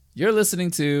You're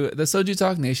listening to the Soju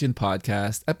Talk Nation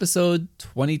podcast, episode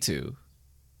 22.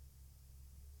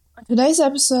 On today's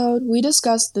episode, we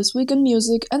discuss this week in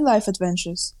music and life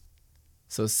adventures.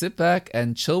 So sit back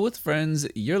and chill with friends.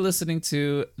 You're listening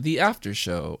to The After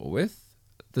Show with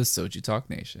the Soju Talk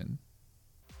Nation.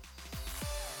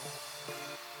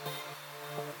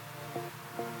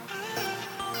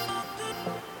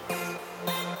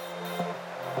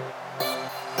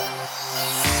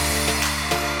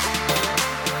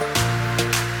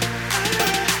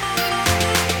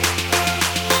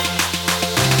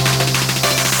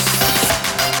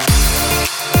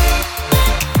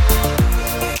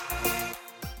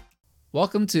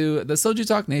 Welcome to the Soju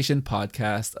Talk Nation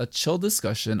podcast, a chill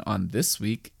discussion on this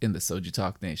week in the Soju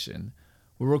Talk Nation.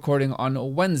 We're recording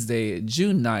on Wednesday,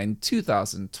 June 9,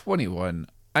 2021.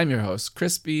 I'm your host,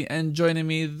 Crispy, and joining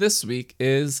me this week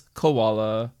is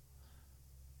Koala.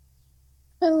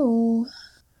 Hello.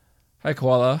 Hi,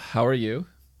 Koala. How are you?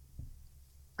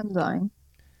 I'm dying.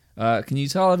 Can you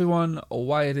tell everyone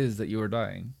why it is that you are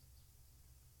dying?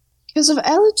 Because of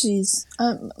allergies.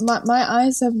 My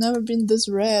eyes have never been this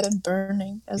red and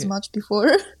burning as much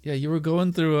before. Yeah, you were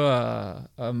going through a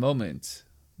moment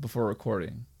before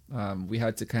recording. We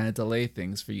had to kind of delay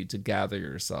things for you to gather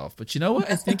yourself. But you know what?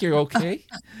 I think you're okay.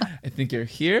 I think you're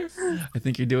here. I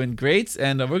think you're doing great.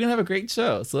 And we're going to have a great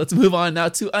show. So let's move on now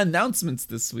to announcements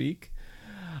this week.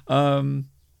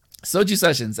 Soju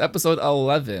Sessions, episode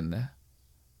 11.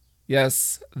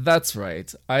 Yes, that's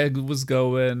right. I was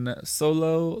going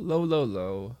solo, low, low,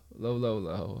 low, low, low,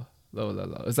 low, low, low,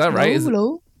 low. Is that right?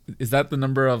 Low. Is that the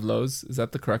number of lows? Is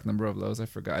that the correct number of lows? I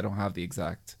forgot. I don't have the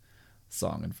exact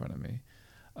song in front of me.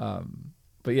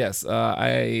 But yes,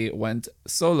 I went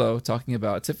solo talking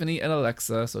about Tiffany and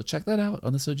Alexa. So check that out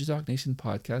on the Soju Talk Nation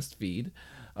podcast feed.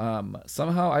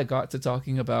 Somehow I got to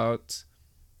talking about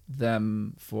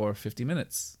them for 50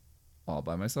 minutes all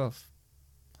by myself.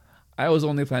 I was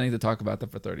only planning to talk about them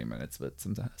for 30 minutes, but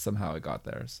somehow I got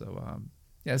there. So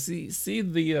yeah, see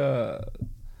the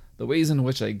ways in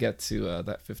which I get to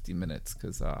that 50 minutes,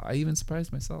 because I even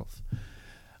surprised myself.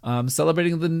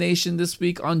 Celebrating the nation this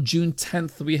week on June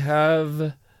 10th, we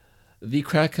have the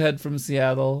crackhead from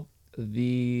Seattle,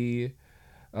 the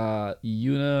I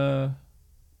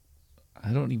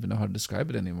don't even know how to describe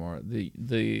it anymore.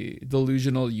 The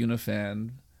delusional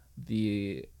Unifan,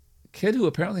 the kid who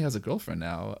apparently has a girlfriend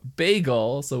now,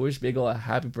 Bagel. So wish Bagel a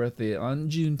happy birthday on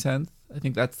June 10th. I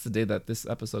think that's the day that this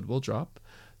episode will drop.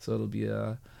 So it'll be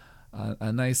a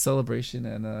nice celebration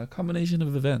and a combination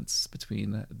of events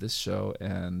between this show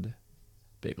and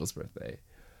Bagel's birthday.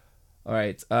 All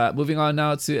right, moving on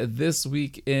now to this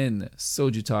week in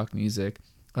Soju Talk Music.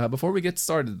 Before we get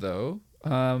started, though,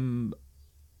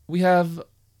 we have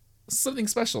something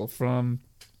special from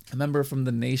a member from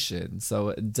the nation.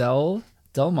 So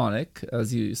Delmonic,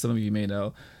 as some of you may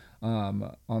know,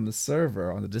 on the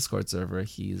server, on the Discord server,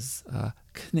 he's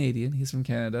Canadian. He's from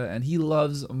Canada, and he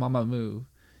loves Mamamoo.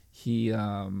 He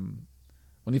when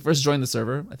he first joined the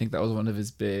server, I think that was one of his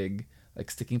big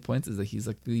sticking points, is that he's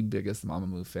the biggest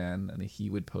Mamamoo fan, and he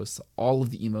would post all of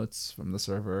the emotes from the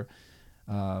server.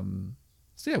 So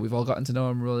yeah, we've all gotten to know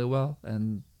him really well,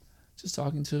 and just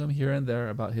talking to him here and there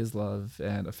about his love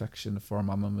and affection for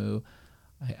Mamamoo,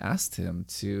 I asked him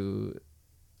to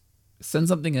send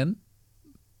something in,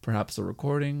 perhaps a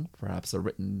recording, perhaps a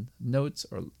written note,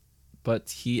 but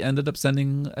he ended up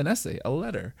sending an essay, a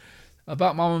letter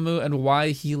about Mamamoo and why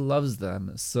he loves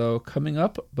them. So coming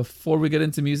up, before we get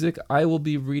into music, I will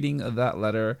be reading that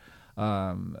letter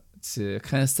to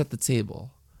kind of set the table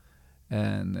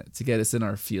and to get us in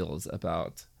our feels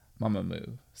about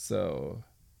Mamamoo. So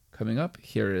coming up,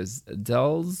 here is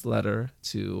Del's letter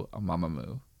to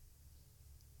Mamamoo.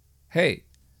 Hey,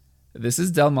 this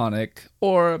is Delmonic,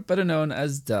 or better known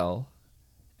as Del,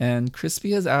 and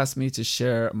Crispy has asked me to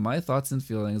share my thoughts and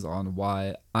feelings on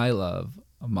why I love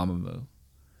Mamamoo.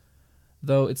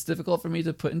 Though it's difficult for me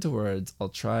to put into words, I'll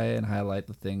try and highlight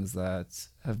the things that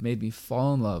have made me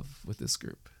fall in love with this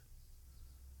group.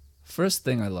 First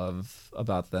thing I love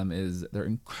about them is their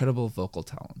incredible vocal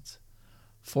talent.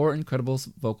 4 incredible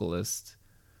vocalists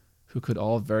who could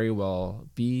all very well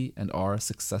be and are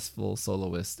successful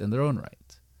soloists in their own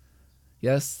right.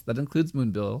 Yes, that includes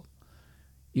Moonbill.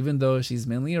 Even though she's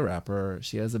mainly a rapper,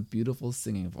 she has a beautiful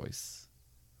singing voice.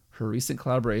 Her recent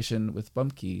collaboration with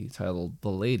Bumkey, titled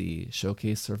The Lady,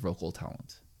 showcased her vocal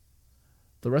talent.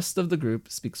 The rest of the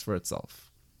group speaks for itself.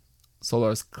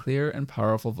 Solar's clear and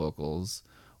powerful vocals,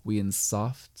 Ween's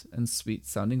soft and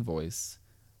sweet-sounding voice,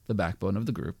 the backbone of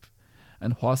the group,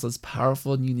 and Hwasa's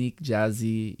powerful and unique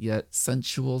jazzy yet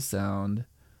sensual sound,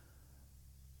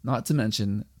 not to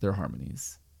mention their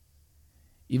harmonies.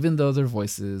 Even though their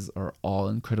voices are all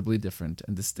incredibly different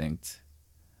and distinct,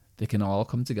 they can all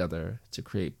come together to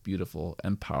create beautiful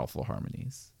and powerful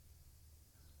harmonies.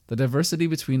 The diversity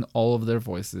between all of their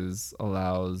voices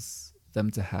allows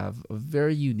them to have a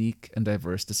very unique and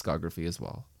diverse discography as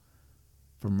well.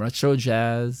 From retro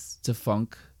jazz to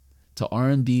funk to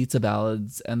R&B to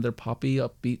ballads and their poppy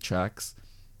upbeat tracks,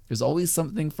 there's always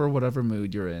something for whatever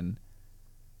mood you're in,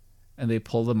 and they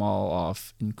pull them all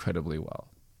off incredibly well.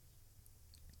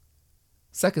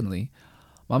 Secondly,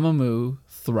 Mamamoo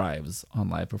thrives on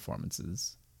live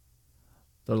performances.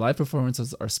 Their live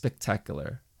performances are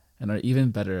spectacular and are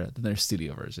even better than their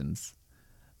studio versions.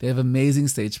 They have amazing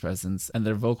stage presence and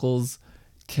their vocals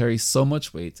carry so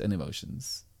much weight and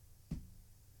emotions.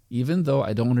 Even though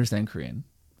I don't understand Korean,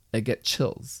 I get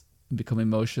chills and become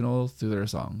emotional through their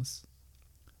songs.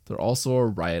 They're also a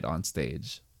riot on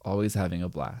stage, always having a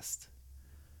blast.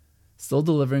 Still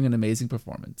delivering an amazing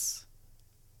performance.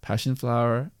 Passion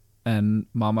Flower and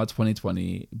Mama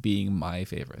 2020 being my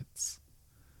favorites.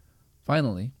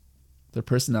 Finally, their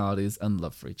personalities and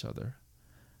love for each other.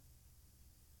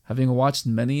 Having watched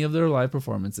many of their live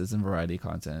performances and variety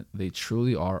content, they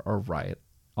truly are a riot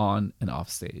on and off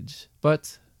stage.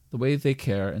 But the way they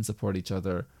care and support each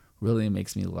other really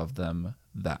makes me love them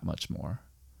that much more.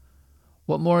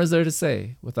 What more is there to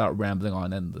say without rambling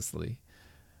on endlessly?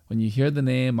 When you hear the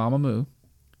name Mamamoo,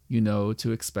 you know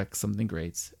to expect something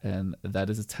great, and that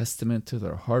is a testament to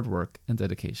their hard work and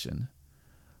dedication.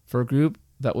 For a group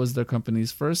that was their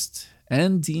company's first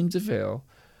and deemed to fail,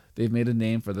 they've made a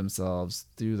name for themselves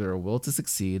through their will to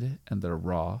succeed and their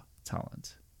raw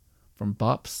talent. From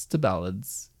bops to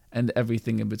ballads and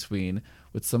everything in between,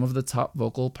 with some of the top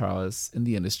vocal prowess in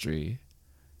the industry,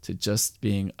 to just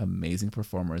being amazing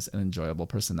performers and enjoyable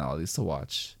personalities to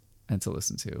watch and to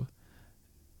listen to.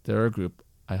 They're a group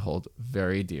I hold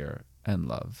very dear and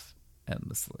love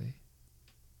endlessly.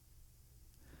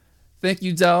 Thank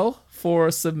you, Dell, for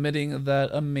submitting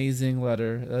that amazing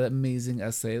letter, that amazing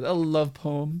essay, that love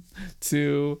poem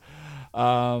to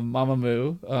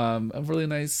Mamamoo. A really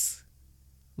nice,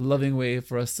 loving way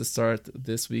for us to start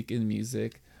this week in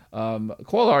music.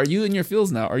 Koala, are you in your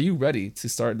feels now? Are you ready to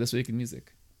start this week in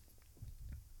music?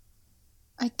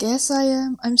 I guess I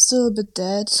am. I'm still a bit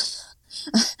dead.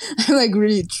 I'm like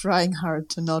really trying hard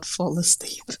to not fall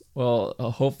asleep. Well,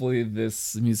 hopefully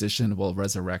this musician will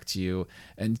resurrect you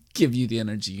and give you the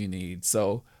energy you need.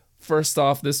 So first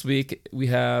off this week, we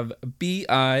have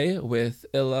B.I. with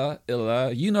Illa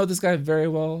Illa. You know this guy very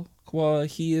well, Koala.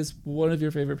 He is one of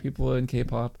your favorite people in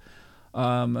K-pop.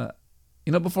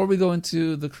 Before we go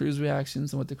into the crew's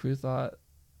reactions and what the crew thought,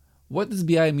 what does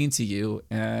B.I. mean to you,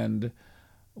 and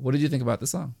what did you think about the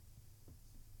song?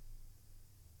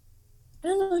 I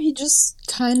don't know, he just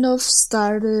kind of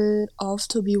started off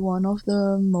to be one of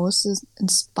the most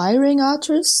inspiring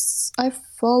artists I've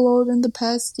followed in the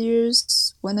past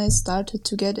years when I started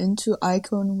to get into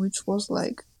iKON, which was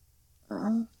like,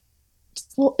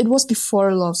 it was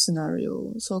before Love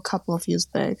Scenario, so a couple of years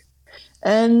back.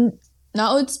 And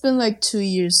now it's been like 2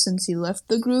 years since he left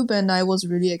the group, and I was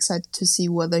really excited to see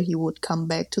whether he would come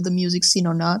back to the music scene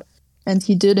or not. And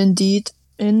he did indeed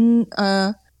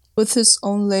with his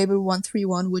own label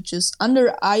 131, which is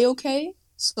under IOK.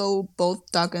 So both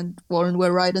Doug and Warren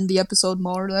were right in the episode,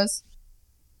 more or less.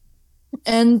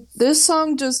 And this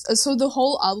song so the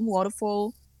whole album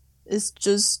Waterfall is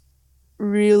just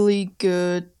really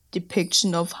good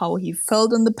depiction of how he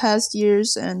felt in the past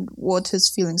years and what his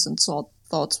feelings and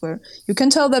thoughts were. You can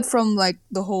tell that from like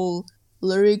the whole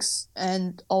lyrics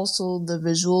and also the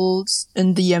visuals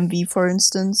in the MV, for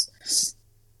instance.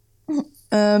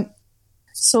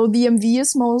 So the MV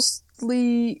is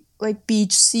mostly like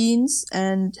beach scenes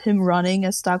and him running,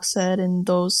 as Doug said, in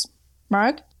those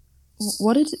marked.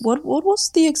 What was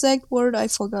the exact word? I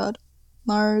forgot.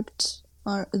 Marked.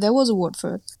 There was a word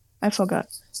for it. I forgot.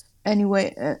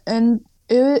 Anyway, and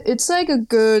it's like a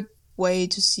good way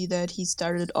to see that he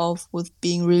started off with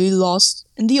being really lost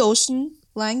in the ocean,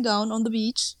 lying down on the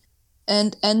beach,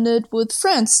 and ended with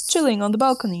friends chilling on the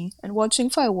balcony and watching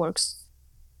fireworks.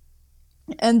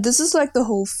 And this is like the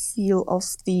whole feel of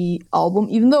the album,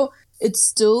 even though it's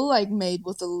still like made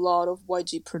with a lot of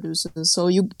YG producers. So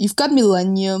you've got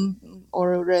Millennium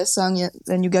or Resang,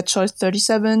 then you got Choice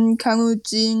 37, Kang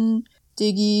Woo-jin,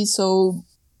 Diggy. So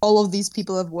all of these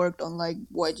people have worked on like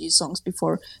YG songs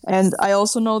before. And I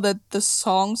also know that the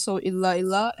song, so Illa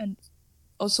Illa, and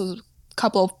also a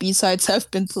couple of B-sides have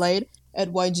been played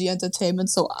at YG Entertainment.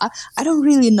 So I don't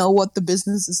really know what the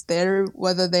business is there,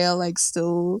 whether they are like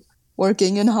still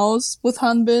working in-house with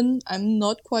Hanbin. I'm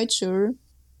not quite sure.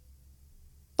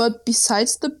 But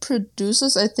besides the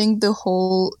producers, I think the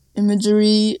whole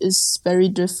imagery is very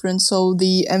different. So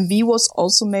the MV was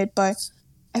also made by,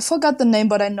 I forgot the name,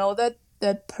 but I know that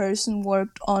that person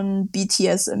worked on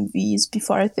BTS MVs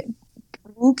before. I think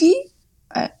Woogie.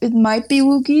 It might be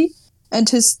Woogie. And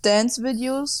his dance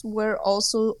videos were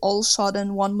also all shot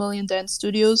in 1 Million Dance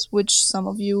Studios, which some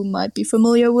of you might be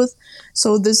familiar with.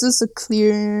 So this is a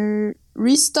clear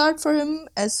restart for him,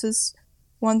 as his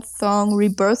one song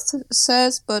Rebirth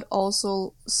says, but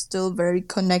also still very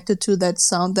connected to that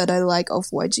sound that I like of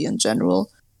YG in general,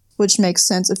 which makes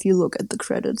sense if you look at the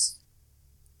credits.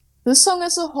 This song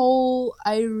as a whole,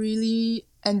 I really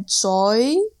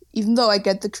enjoy, even though I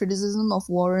get the criticism of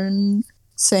Warren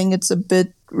saying it's a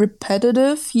bit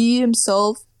repetitive. He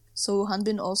himself, so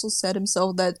Hanbin also said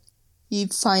himself that he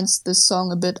finds this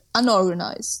song a bit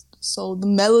unorganized. So the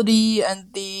melody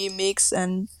and the mix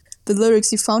and the lyrics,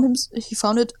 he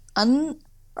found it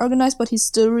unorganized, but he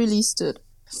still released it,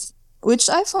 which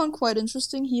I found quite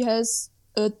interesting. He has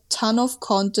a ton of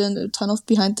content, a ton of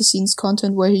behind the scenes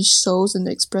content where he shows and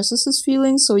expresses his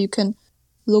feelings. So you can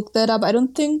look that up. I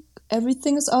don't think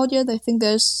everything is out yet. I think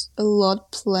there's a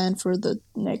lot planned for the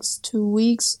next 2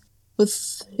 weeks,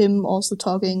 with him also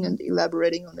talking and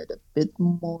elaborating on it a bit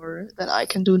more than I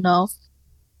can do now.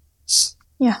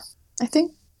 Yeah, I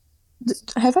think.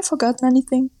 Have I forgotten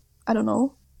anything? I don't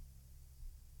know.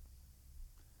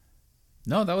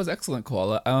 No, that was excellent,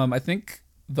 Koala. I think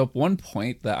the one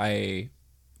point that I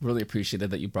really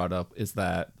appreciated that you brought up is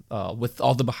that with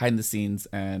all the behind the scenes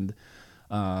and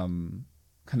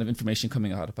kind of information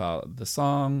coming out about the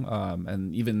song,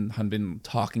 and even Hanbin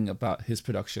talking about his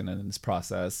production and his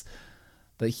process,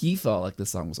 that he felt like the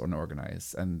song was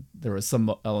unorganized, and there were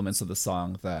some elements of the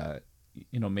song that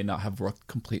may not have worked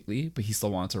completely, but he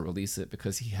still wanted to release it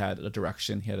because he had a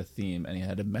direction, he had a theme, and he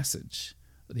had a message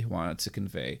that he wanted to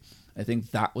convey. I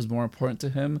think that was more important to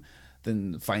him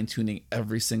than fine tuning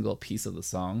every single piece of the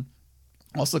song.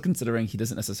 Also considering he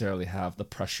doesn't necessarily have the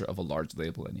pressure of a large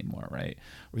label anymore, right?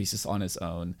 Where he's just on his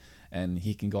own and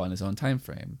he can go on his own time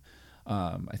frame.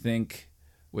 I think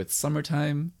with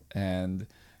Summertime and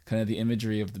kind of the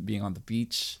imagery of being on the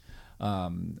beach,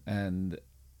 and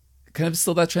kind of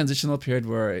still that transitional period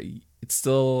where it's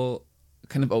still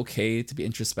kind of okay to be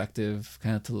introspective,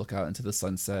 kind of to look out into the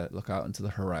sunset, look out into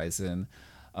the horizon.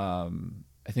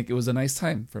 I think it was a nice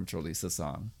time for him to release the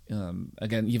song.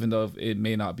 Again, even though it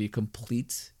may not be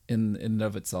complete in and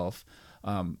of itself,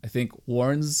 I think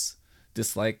Warren's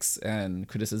dislikes and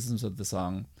criticisms of the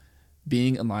song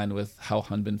being in line with how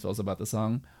Hanbin feels about the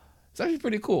song, it's actually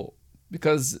pretty cool.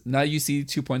 Because now you see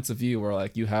two points of view where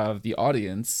like you have the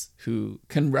audience who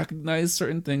can recognize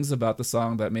certain things about the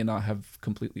song that may not have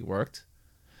completely worked.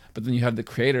 But then you have the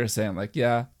creator saying like,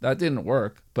 yeah, that didn't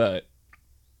work, but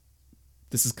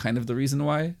this is kind of the reason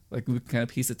why. Like we can kind of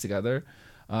piece it together.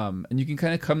 And you can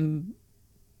kind of come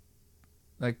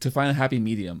like to find a happy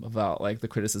medium about like the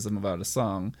criticism about a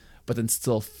song, but then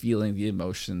still feeling the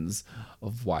emotions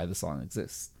of why the song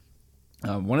exists.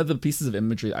 One of the pieces of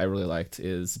imagery I really liked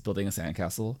is building a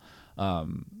sandcastle,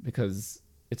 because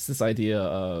it's this idea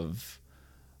of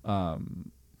kind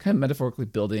of metaphorically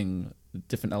building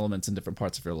different elements in different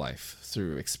parts of your life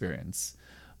through experience,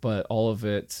 but all of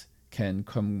it can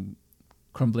come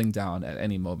crumbling down at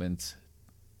any moment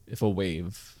if a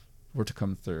wave were to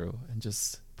come through and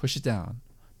just push it down,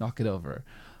 knock it over.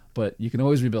 But you can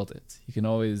always rebuild it. You can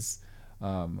always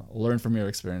learn from your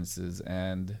experiences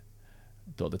and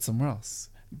build it somewhere else,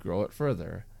 grow it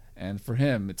further. And for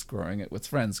him, it's growing it with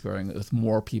friends, growing it with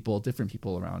more people, different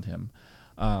people around him.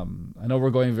 I know we're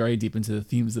going very deep into the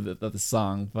themes of the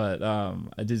song, but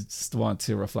I did just want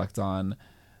to reflect on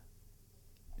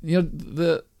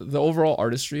the overall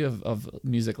artistry of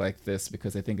music like this,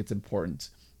 because I think it's important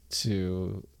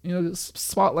to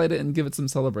spotlight it and give it some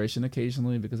celebration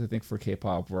occasionally, because I think for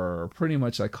K-pop we're pretty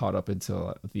much like caught up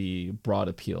into the broad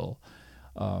appeal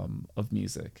of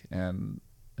music, and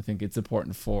I think it's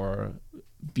important for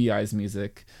BI's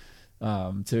music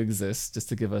to exist, just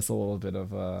to give us a little bit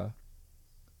of a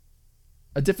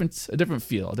different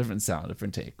feel, a different sound, a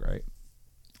different take, right?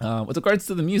 With regards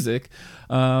to the music,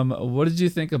 what did you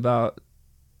think about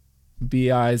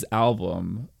BI's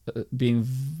album being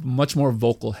much more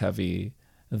vocal heavy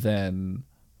than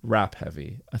rap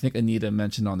heavy? I think Anita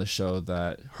mentioned on the show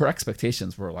that her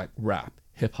expectations were like rap,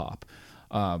 hip hop.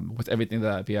 With everything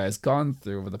that BI has gone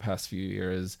through over the past few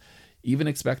years, even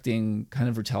expecting kind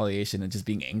of retaliation and just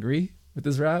being angry with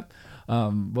his rap.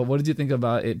 But what did you think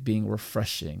about it being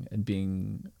refreshing and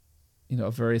being, a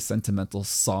very sentimental,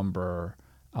 somber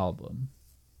album?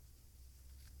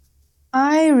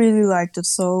 I really liked it.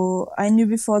 So I knew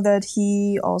before that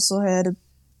he also had a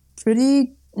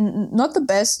pretty not the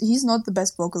best. He's not the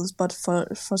best vocalist, but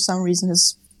for some reason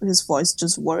his voice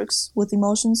just works with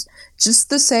emotions. Just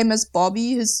the same as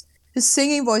Bobby, his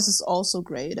singing voice is also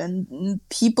great, and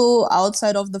people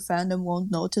outside of the fandom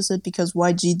won't notice it because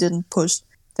YG didn't push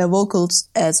their vocals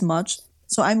as much.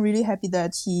 So I'm really happy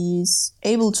that he's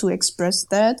able to express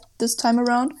that this time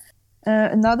around.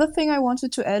 Another thing I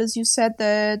wanted to add is you said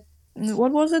that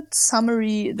what was it?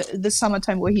 The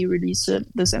summertime where he released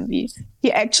this MV.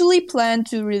 He actually planned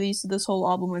to release this whole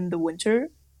album in the winter.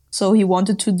 So he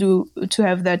wanted to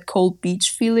have that cold beach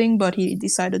feeling, but he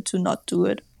decided to not do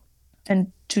it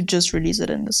and to just release it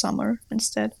in the summer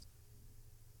instead.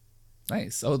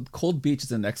 Nice. Oh, Cold Beach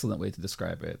is an excellent way to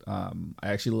describe it. I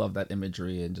actually love that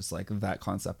imagery and just like that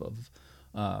concept of,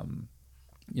 um,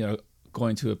 you know,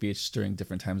 going to a beach during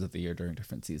different times of the year during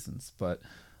different seasons. But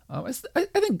I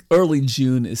think early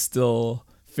June is still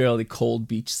fairly cold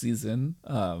beach season,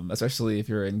 especially if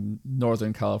you're in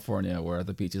Northern California where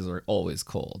the beaches are always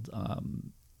cold.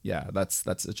 Yeah, that's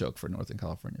a joke for Northern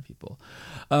California people.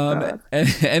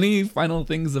 Any final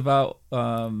things about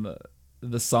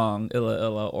the song Illa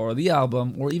Illa or the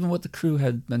album or even what the crew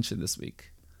had mentioned this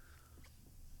week?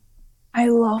 I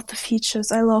love the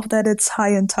features. I love that it's High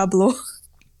and Tableau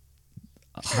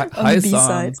on the High B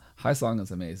side. Song. High Song is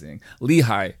amazing.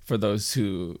 Lehigh, for those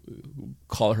who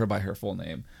call her by her full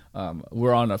name.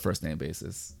 We're on a first name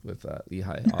basis with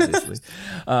Lehigh, obviously.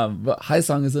 But High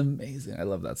Song is amazing. I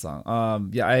love that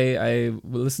song. Yeah, I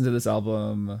listened to this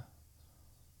album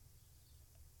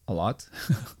a lot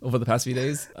over the past few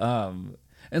days. And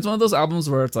it's one of those albums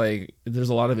where it's like there's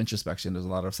a lot of introspection, there's a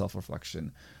lot of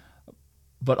self-reflection,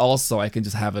 but also I can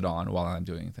just have it on while I'm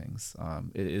doing things.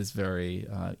 It is very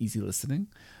easy listening,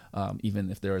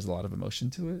 even if there is a lot of emotion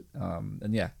to it.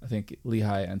 And yeah, I think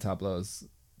Lehigh and Tableau's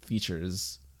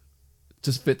features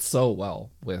just fit so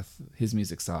well with his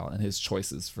music style and his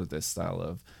choices for this style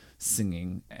of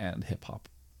singing and hip hop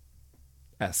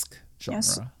esque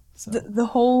Yes. genre. So The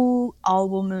whole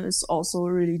album is also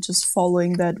really just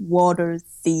following that water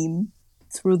theme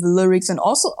through the lyrics and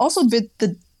also a bit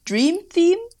the dream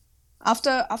theme.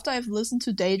 After I've listened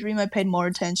to Daydream, I paid more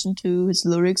attention to his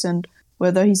lyrics and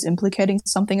whether he's implicating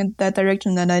something in that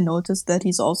direction. Then I noticed that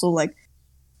he's also like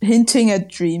hinting at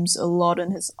dreams a lot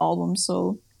in his album.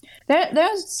 So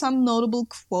there's some notable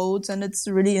quotes, and it's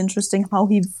really interesting how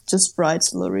he just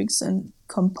writes lyrics and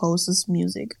composes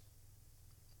music.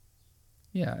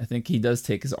 yeah, I think he does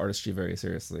take his artistry very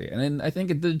seriously, and then I think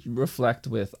it did reflect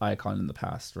with Icon in the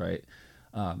past, right?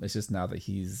 It's just now that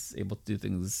he's able to do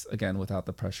things again without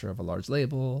the pressure of a large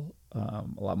label, a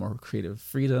lot more creative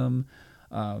freedom,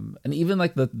 and even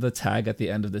like the tag at the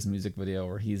end of this music video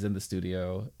where he's in the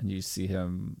studio and you see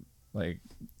him like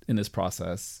in his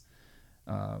process,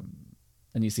 and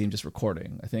you see him just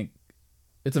recording. I think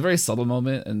it's a very subtle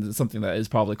moment and it's something that is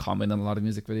probably common in a lot of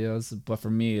music videos, but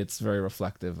for me it's very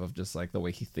reflective of just like the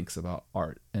way he thinks about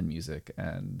art and music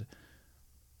and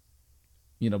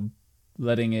you know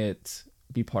letting it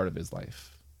be part of his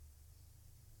life.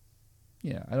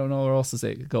 Yeah, I don't know where else to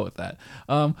say go with that.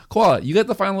 Koala, you get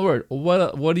the final word.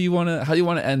 What do you want to how do you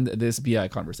want to end this BI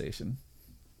conversation?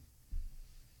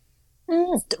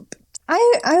 Mm,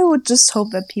 I would just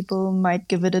hope that people might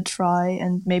give it a try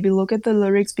and maybe look at the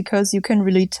lyrics because you can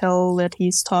really tell that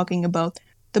he's talking about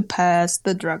the past,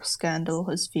 the drug scandal,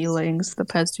 his feelings, the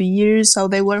past 2 years, how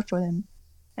they were for him.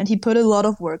 And he put a lot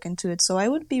of work into it, so I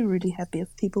would be really happy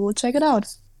if people would check it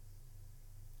out.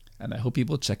 And I hope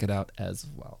people check it out as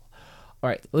well. All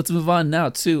right, let's move on now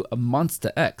to a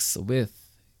Monster X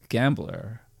with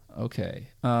Gambler. Okay,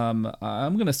 I'm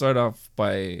gonna start off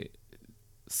by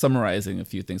summarizing a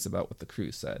few things about what the crew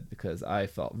said because I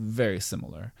felt very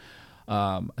similar.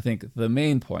 I think the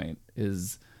main point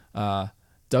is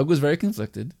Doug was very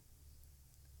conflicted.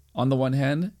 On the one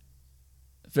hand,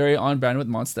 very on brand with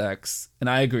Monster X, and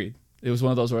I agreed. It was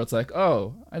one of those where it's like,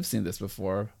 oh, I've seen this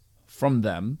before from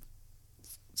them.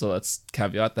 So let's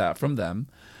caveat that from them.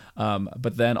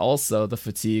 But then also the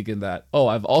fatigue in that, oh,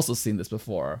 I've also seen this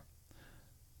before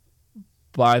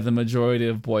by the majority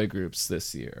of boy groups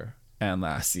this year and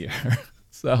last year.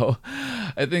 So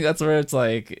I think that's where it's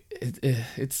like,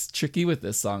 it's tricky with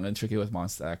this song and tricky with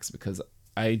Monster X because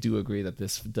I do agree that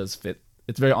this does fit.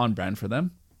 It's very on brand for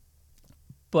them.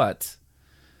 But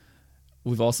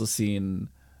we've also seen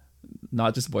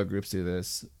not just boy groups do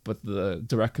this, but the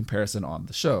direct comparison on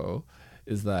the show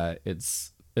is that it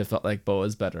felt like Boa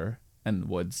is better and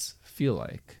Woods feel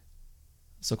like.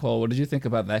 So Cole, what did you think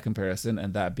about that comparison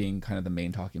and that being kind of the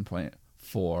main talking point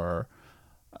for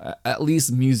at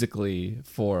least musically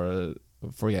for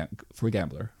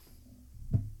Gambler?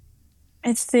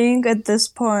 I think at this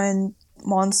point,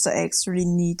 Monster X really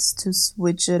needs to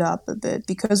switch it up a bit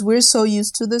because we're so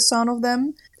used to the sound of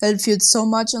them that it feels so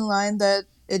much in line that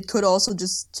it could also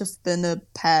just have been a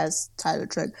past title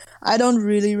track. I don't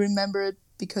really remember it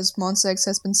because Monster X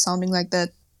has been sounding like that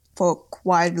for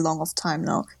quite a long of time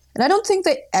now. And I don't think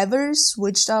they ever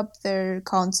switched up their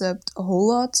concept a whole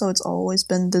lot, so it's always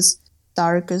been this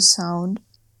darker sound.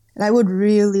 And I would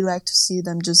really like to see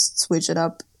them just switch it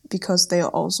up because they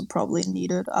also probably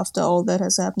need it after all that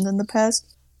has happened in the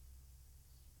past.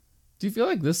 Do you feel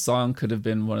like this song could have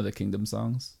been one of the Kingdom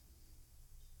songs?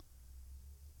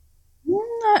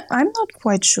 I'm not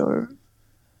quite sure.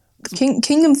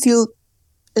 Kingdom feel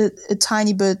a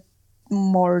tiny bit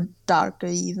more darker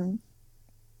even.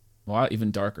 Wow,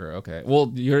 even darker. Okay.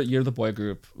 Well, you're the boy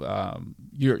group.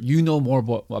 You know more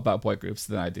about boy groups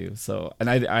than I do. So, and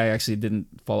I actually didn't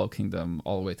follow Kingdom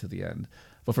all the way to the end.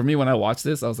 But for me, when I watched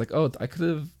this, I was like, oh,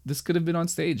 this could have been on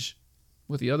stage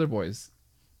with the other boys.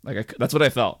 Like that's what I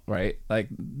felt, right? Like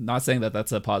not saying that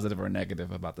that's a positive or a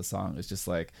negative about the song. It's just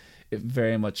like it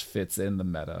very much fits in the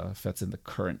meta, fits in the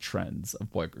current trends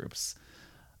of boy groups,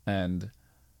 and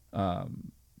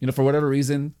for whatever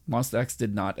reason, Monster X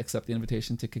did not accept the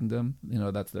invitation to Kingdom.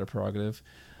 That's their prerogative.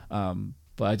 But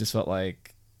I just felt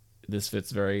like this fits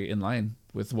very in line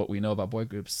with what we know about boy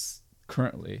groups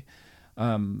currently.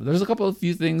 There's a couple of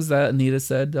few things that Anita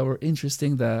said that were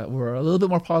interesting, that were a little bit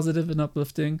more positive and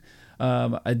uplifting.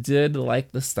 I did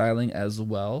like the styling as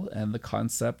well, and the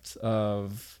concept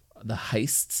of the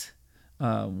heist,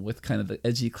 with kind of the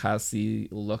edgy, classy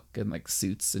look and like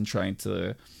suits and trying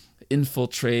to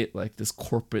infiltrate like this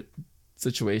corporate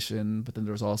situation. But then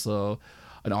there was also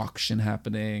an auction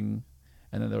happening,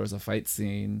 and then there was a fight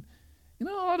scene. A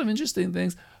lot of interesting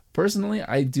things. Personally,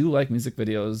 I do like music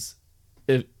videos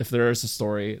if there is a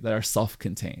story that are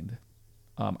self-contained.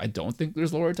 I don't think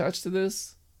there's lore attached to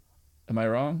this. Am I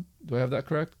wrong? Do I have that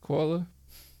correct, Koala?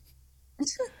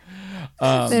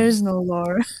 There's no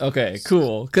lore. Okay,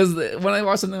 cool. Because when I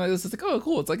watch something like this, it's like, oh,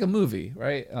 cool. It's like a movie,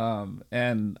 right?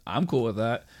 And I'm cool with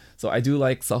that. So I do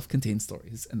like self-contained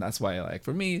stories, and that's why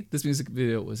for me, this music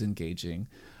video was engaging.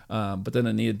 But then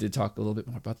Anita did talk a little bit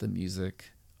more about the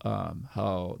music,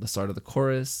 how the start of the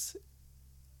chorus,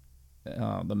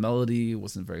 the melody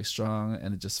wasn't very strong,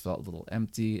 and it just felt a little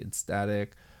empty and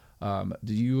static.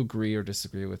 Do you agree or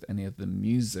disagree with any of the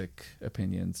music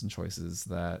opinions and choices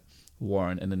that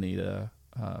Warren and Anita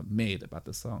made about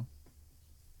this song?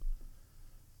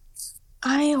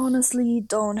 I honestly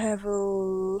don't have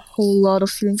a whole lot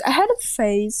of feelings. I had a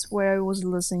phase where I was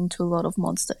listening to a lot of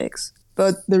Monster X,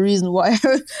 but the reason why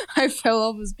I fell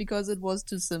off is because it was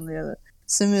too similar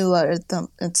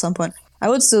at some point. I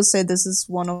would still say this is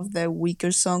one of their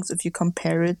weaker songs if you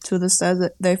compare it to the style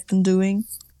that they've been doing.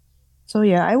 So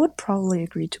yeah, I would probably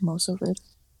agree to most of it.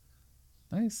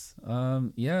 Nice.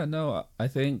 Yeah, no, I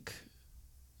think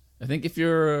if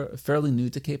you're fairly new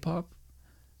to K-pop,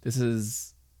 this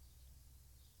is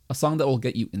a song that will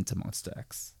get you into Monster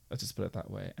X. Let's just put it that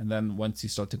way. And then once you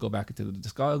start to go back into the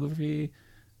discography,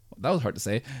 that was hard to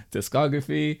say,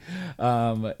 discography,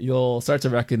 you'll start to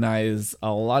recognize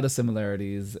a lot of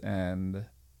similarities, and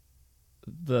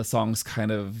the songs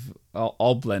kind of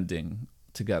all blending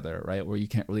together, right? Where you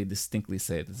can't really distinctly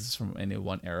say this is from any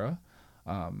one era.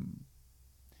 And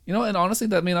honestly,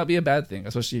 that may not be a bad thing,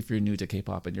 especially if you're new to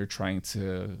K-pop and you're trying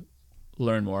to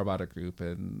learn more about a group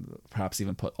and perhaps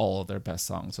even put all of their best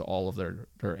songs or all of their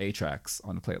A tracks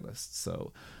on a playlist.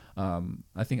 So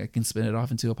I think I can spin it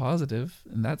off into a positive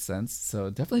in that sense. So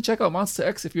definitely check out Monster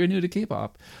X if you're new to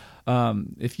K-pop.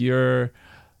 If you've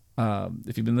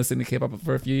been listening to K-pop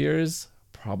for a few years,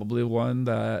 probably one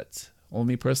that, well,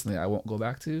 me personally, I won't go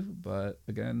back to. But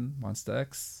again, Monster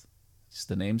X,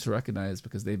 just a name to recognize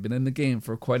because they've been in the game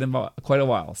for quite a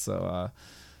while. So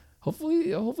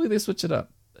hopefully they switch it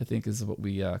up, I think, is what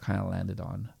we kind of landed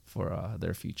on for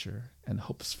their future and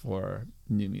hopes for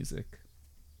new music.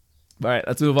 All right,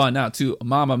 let's move on now to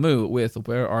Mamamoo with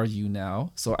Where Are You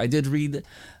Now? So I did read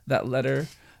that letter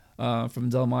from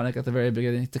Delmonic at the very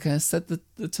beginning to kind of set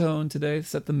the tone today,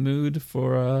 set the mood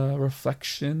for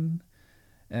reflection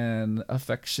and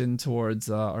affection towards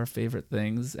our favorite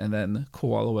things. And then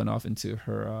Koala went off into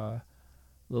her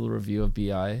little review of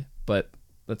BI. But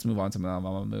let's move on to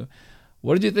Mamamoo.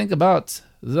 What did you think about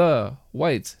the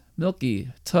white, milky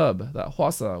tub that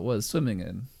Hwasa was swimming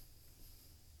in?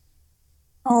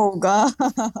 Oh God!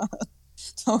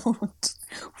 Don't.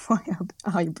 Why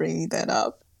are you bringing that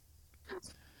up?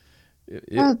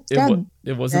 It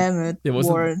wasn't. Damn it,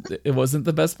 Warren. It wasn't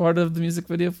the best part of the music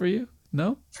video for you.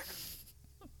 No.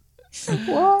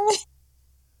 Why?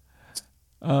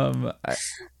 I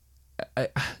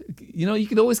you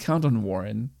can always count on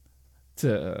Warren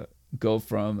to go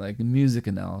from like music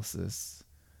analysis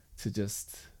to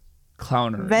just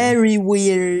clownery. Very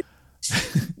weird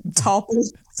topic.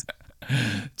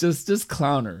 Just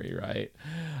clownery, right?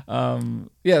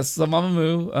 Yes, so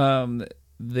Mamamoo,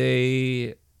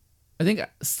 they, I think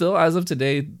still as of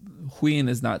today, Huyin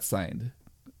is not signed,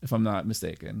 if I'm not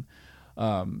mistaken.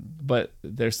 But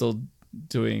they're still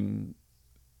doing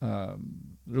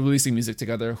releasing music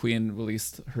together. Huyin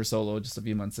released her solo just a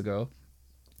few months ago,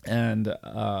 and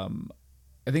I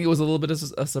think it was a little bit of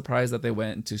a surprise that they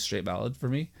went into straight ballad for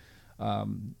me.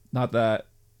 Not that,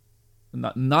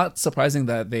 not surprising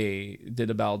that they did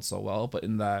a ballad so well, but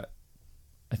in that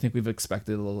I think we've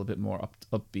expected a little bit more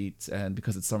upbeat, and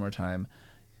because it's summertime,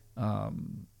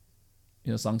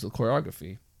 songs with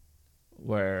choreography,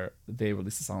 where they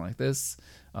released a song like this.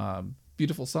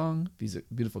 Beautiful song,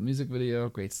 beautiful music video,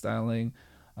 great styling,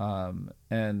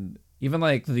 and even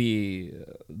like the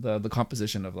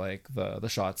composition of like the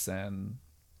shots and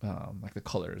like the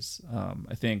colors.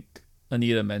 I think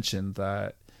Anita mentioned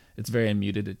that it's very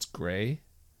unmuted, it's gray,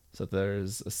 so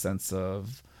there's a sense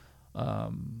of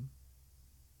not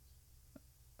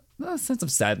a sense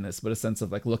of sadness, but a sense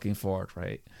of like looking forward,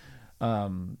 right?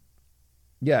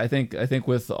 Yeah, I think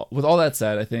with all that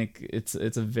said, I think it's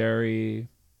a very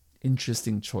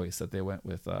interesting choice that they went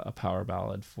with a power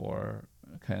ballad for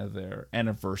kind of their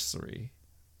anniversary,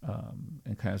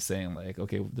 and kind of saying like,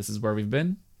 okay, this is where we've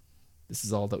been, this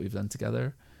is all that we've done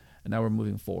together, and now we're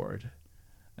moving forward.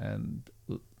 And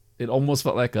it almost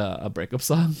felt like a breakup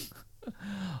song,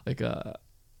 like a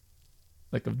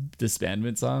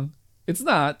disbandment song. It's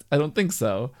not. I don't think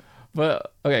so.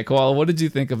 But okay, Koala, what did you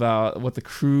think about what the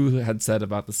crew had said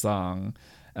about the song,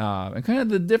 and kind of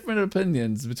the different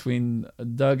opinions between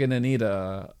Doug and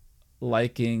Anita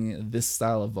liking this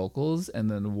style of vocals,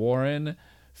 and then Warren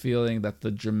feeling that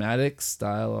the dramatic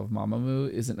style of Mamamoo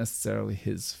isn't necessarily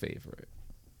his favorite?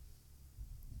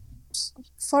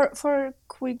 For a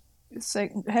quick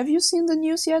second, have you seen the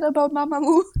news yet about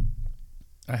Mamamoo?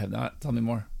 I have not. Tell me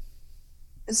more.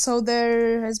 So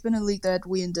there has been a leak that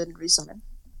Wien didn't resign.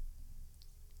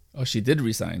 Oh, she did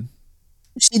resign.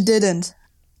 She didn't.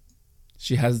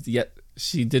 She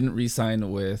didn't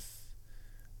resign with.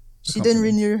 She didn't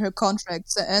renew her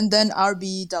contract, and then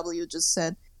RBW just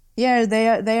said, "Yeah,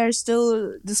 they are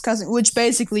still discussing," which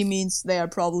basically means they are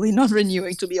probably not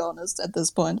renewing, to be honest, at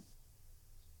this point.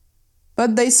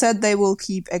 But they said they will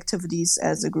keep activities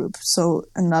as a group, so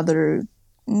another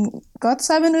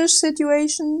GOT7-ish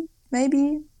situation,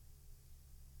 maybe,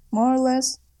 more or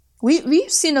less.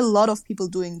 We've seen a lot of people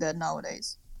doing that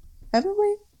nowadays, haven't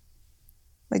we?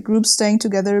 Like groups staying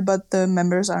together, but the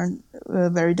members aren't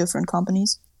very different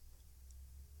companies.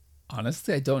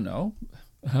 Honestly, I don't know.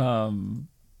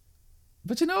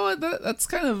 But you know what? That's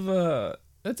kind of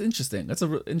that's interesting. That's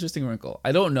an interesting wrinkle.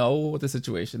 I don't know what the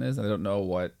situation is. I don't know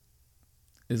what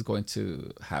is going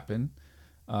to happen.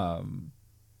 Yeah,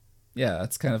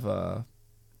 that's kind of a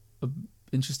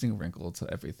interesting wrinkle to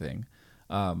everything.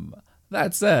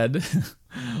 That said,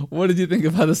 what did you think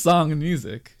about the song and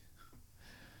music?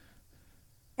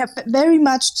 Yeah, very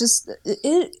much just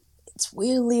it's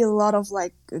really a lot of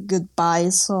like a goodbye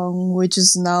song, which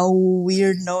is now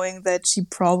weird knowing that she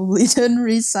probably didn't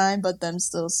resign, but them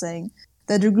still saying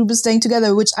that the group is staying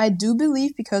together, which I do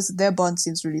believe because their bond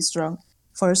seems really strong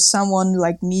for someone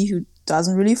like me who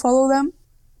doesn't really follow them.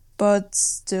 But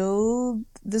still,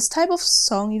 this type of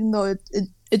song, even though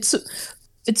it's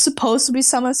supposed to be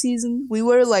summer season, we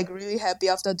were like really happy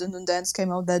after Dun Dun Dance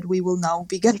came out that we will now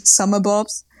be getting summer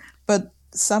bobs, but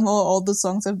somehow all the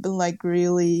songs have been like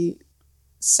really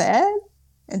sad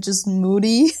and just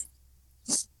moody,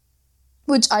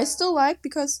 which I still like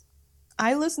because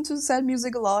I listen to sad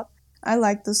music a lot. I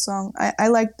like this song. I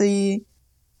like the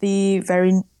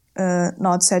very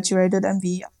not saturated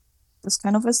MV, this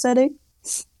kind of aesthetic.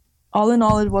 All in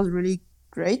all, it was really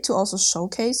great to also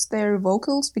showcase their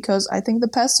vocals, because I think the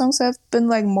past songs have been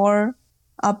like more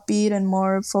upbeat and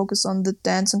more focused on the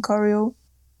dance and choreo,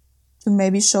 to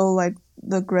maybe show like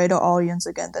the greater audience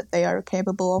again that they are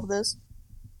capable of this.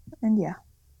 And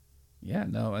yeah,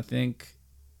 no, I think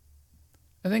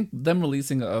them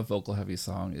releasing a vocal heavy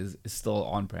song is still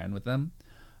on brand with them.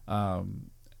 And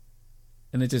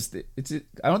it's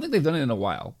I don't think they've done it in a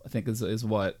while. I think is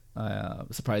what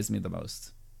surprised me the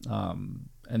most.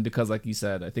 And because, like you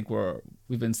said, I think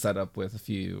we've been set up with a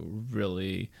few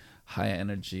really high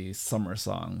energy summer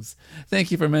songs.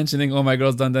 Thank you for mentioning "Oh My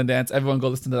Girls Dun Dun Dance." Everyone go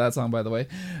listen to that song, by the way.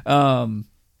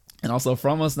 And also,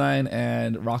 Fromos 9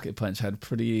 and Rocket Punch had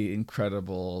pretty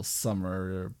incredible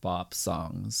summer bop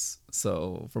songs.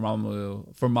 So for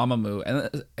Mamamoo,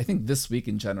 and I think this week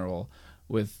in general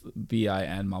with Bi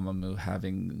and Mamamoo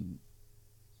having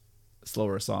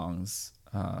slower songs,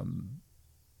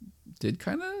 did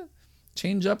kind of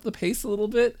change up the pace a little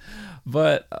bit.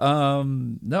 But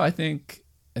no, I think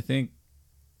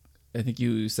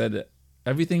you said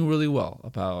everything really well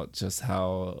about just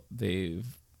how they've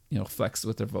flexed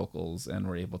with their vocals and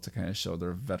were able to kind of show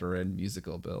their veteran music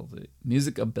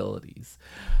abilities.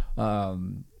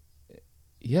 Um,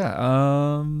 yeah,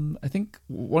 I think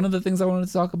one of the things I wanted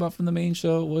to talk about from the main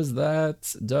show was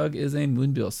that Doug is a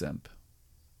Moonbyul simp,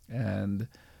 and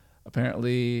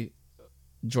apparently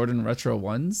Jordan Retro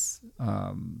Ones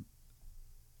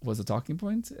was a talking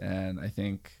point, and I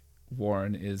think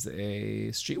Warren is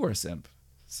a streetwear simp.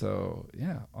 So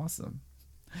yeah, awesome.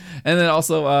 And then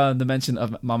also the mention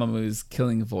of Mamamoo's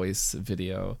Killing Voice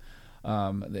video.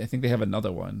 I think they have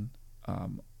another one.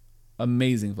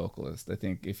 Amazing vocalist. I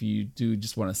think if you do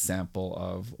just want a sample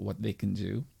of what they can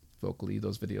do vocally,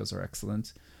 those videos are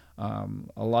excellent. A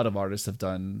lot of artists have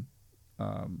done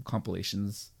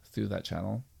compilations through that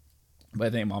channel, but I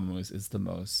think Mamamoo's is the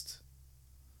most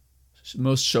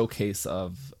showcase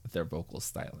of their vocal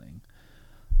styling.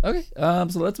 Okay, so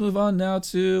let's move on now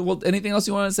to, well, anything else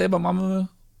you want to say about Mamamoo?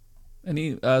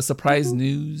 Any surprise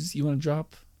news you want to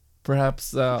drop?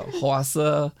 Perhaps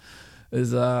Hwasa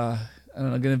is I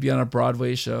don't know, going to be on a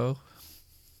Broadway show.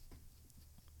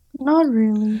 Not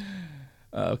really.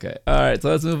 Okay, all right.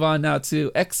 So let's move on now to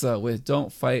EXA with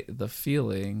 "Don't Fight the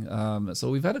Feeling."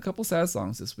 So we've had a couple sad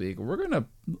songs this week. We're gonna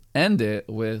end it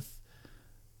with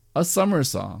a summer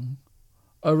song,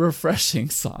 a refreshing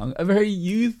song, a very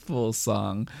youthful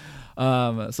song.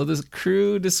 So this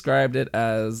crew described it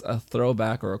as a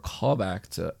throwback or a callback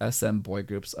to SM boy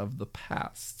groups of the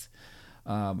past.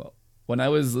 When I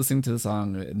was listening to the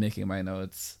song and making my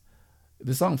notes,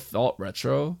 the song felt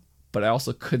retro, but I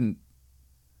also couldn't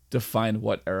define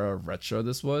what era of retro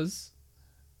this was.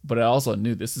 But I also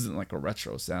knew this isn't like a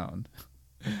retro sound.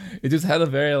 It just had a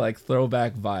very like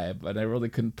throwback vibe, and I really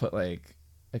couldn't put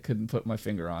my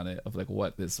finger on it of like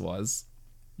what this was.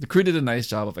 The crew did a nice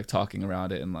job of like talking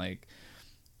around it and like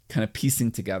kind of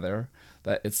piecing together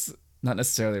that it's not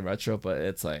necessarily retro, but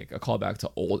it's like a callback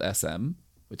to old SM,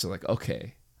 which is like,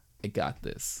 okay, I got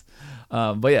this.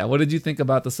 But yeah, what did you think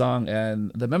about the song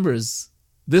and the members?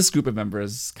 This group of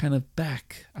members kind of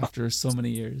back after so many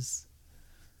years.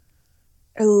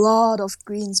 A lot of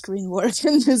green screen work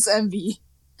in this MV.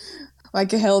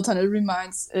 Like a hell ton.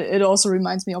 It also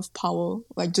reminds me of Powell.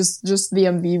 Like just the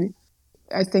MV.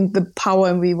 I think the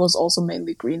Power MV was also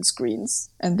mainly green screens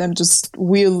and them just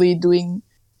weirdly doing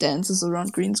dances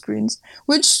around green screens,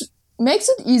 which makes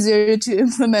it easier to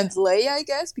implement Lay, I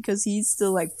guess, because he's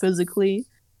still like physically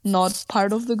not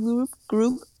part of the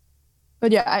group.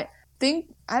 But yeah, I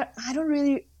think I don't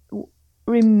really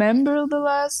remember the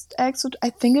last episode. I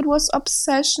think it was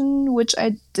Obsession, which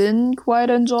I didn't quite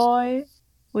enjoy,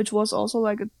 which was also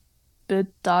like a bit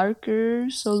darker.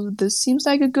 So this seems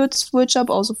like a good switch up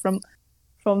also from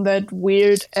that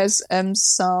weird SM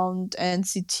sound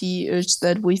NCT-ish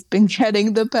that we've been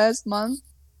getting the past month.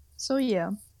 So yeah,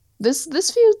 this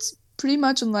feels pretty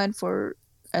much in line for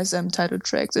SM title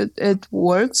tracks. It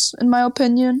works in my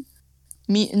opinion.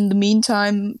 In the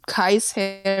meantime, Kai's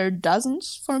hair doesn't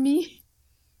for me.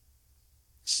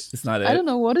 It's not it. I don't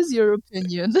know. What is your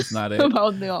opinion It's not it.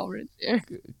 about the orange hair?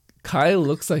 Kai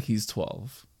looks like he's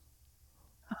 12.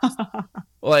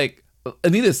 Like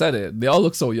Anita said it. They all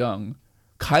look so young.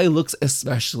 Kai looks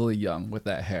especially young with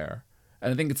that hair,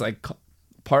 and I think it's like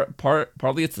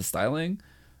partly it's the styling,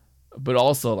 but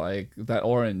also like that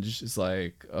orange is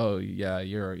like, oh yeah,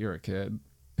 you're a kid,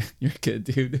 you're a kid,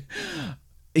 dude.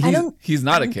 He's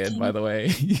not a kid, by the way.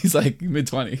 He's like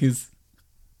mid-20s.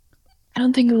 I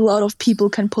don't think a lot of people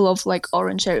can pull off like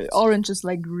orange hair. Orange is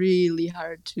like really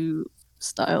hard to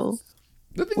style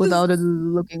without it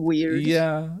looking weird.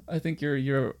 Yeah, I think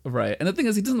you're right. And the thing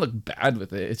is, he doesn't look bad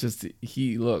with it. It's just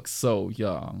he looks so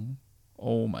young.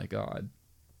 Oh my god.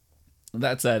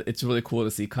 That said, it's really cool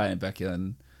to see Kai and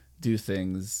Baekhyun do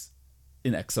things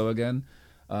in EXO again.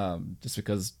 Just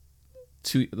because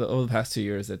over the past 2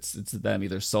 years, it's them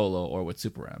either solo or with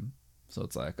Super M. So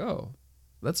it's like, oh,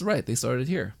 that's right. They started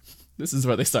here. This is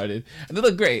where they started, and they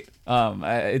look great.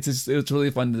 It's really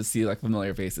fun to see like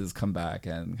familiar faces come back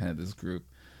and kind of this group,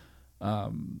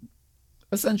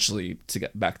 essentially to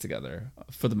get back together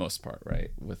for the most part, right?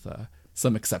 With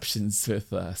some exceptions with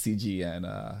CG and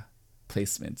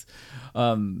placement.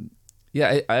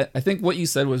 Yeah, I think what you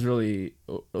said was really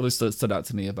stood out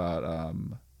to me about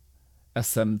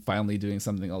SM finally doing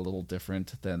something a little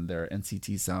different than their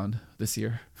NCT sound this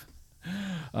year,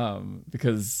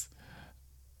 because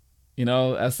You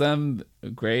know, SM,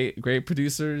 great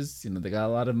producers. You know, they got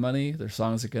a lot of money. Their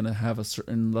songs are gonna have a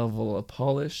certain level of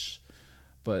polish.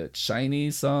 But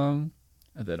Shiny song,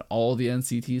 and then all the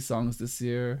NCT songs this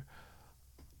year.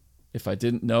 If I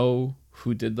didn't know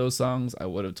who did those songs, I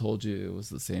would have told you it was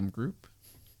the same group.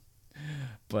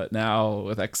 But now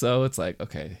with EXO, it's like,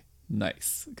 okay,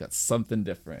 nice, got something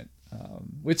different,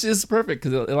 which is perfect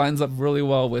because it lines up really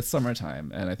well with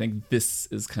summertime. And I think this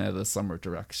is kind of the summer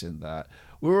direction that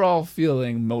we're all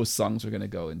feeling most songs are going to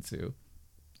go into.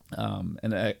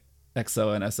 And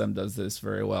EXO and SM does this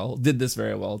very well. Did this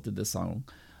song.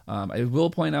 I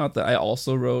will point out that I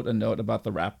also wrote a note about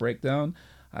the rap breakdown.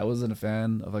 I wasn't a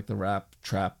fan of like the rap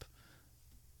trap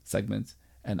segment,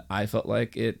 and I felt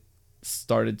like it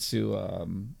started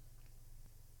to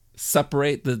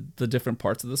separate the different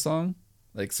parts of the song.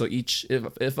 Like so,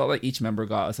 it felt like each member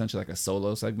got essentially like a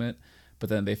solo segment, but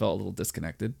then they felt a little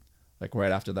disconnected, like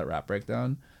right after that rap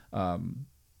breakdown. But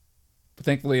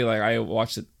thankfully, like I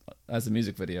watched it as a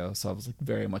music video, so I was like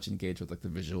very much engaged with like the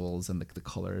visuals and like the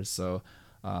colors. So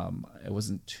I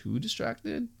wasn't too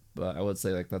distracted. But I would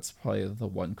say like that's probably the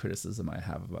one criticism I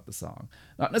have about the song.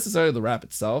 Not necessarily the rap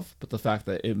itself, but the fact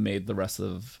that it made the rest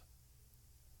of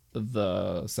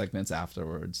the segments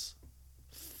afterwards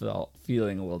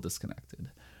feeling a little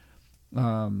disconnected.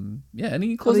 Yeah,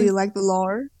 any How do closing? you like the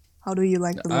lore? How do you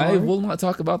like the lore? I will not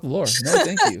talk about the lore. No,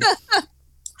 thank you.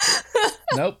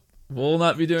 Nope, we'll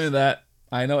not be doing that.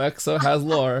 I know EXO has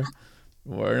lore.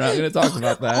 We're not going to talk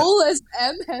about that. All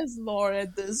SM has lore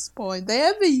at this point. They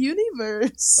have a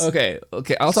universe. Okay.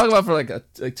 I'll talk about it for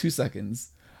like 2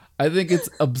 seconds. I think it's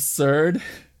absurd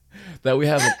that we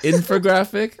have an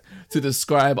infographic to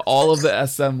describe all of the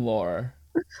SM lore.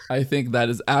 I think that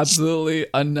is absolutely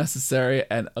unnecessary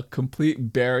and a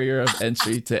complete barrier of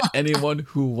entry to anyone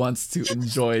who wants to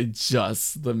enjoy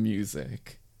just the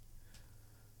music.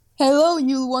 Hello,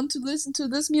 you want to listen to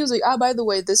this music? Ah, by the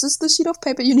way, this is the sheet of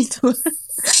paper you need to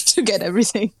to get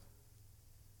everything.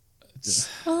 It's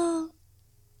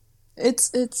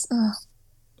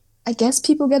I guess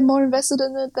people get more invested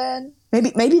in it then.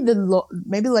 Maybe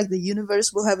maybe like the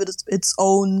universe will have its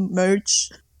own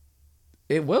merch.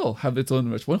 It will have its own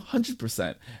merch,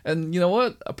 100%. And you know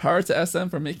what? A power to SM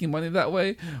for making money that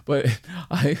way. But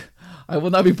I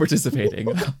will not be participating.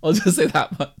 I'll just say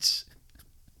that much.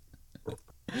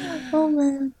 Oh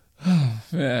man.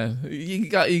 Man, you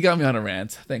got me on a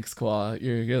rant. Thanks, Kwa.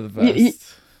 You're the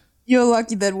best. You're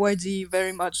lucky that YG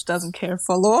very much doesn't care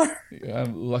for lore.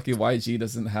 I'm lucky YG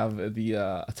doesn't have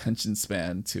the attention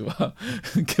span to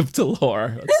give to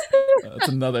lore. That's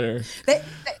another.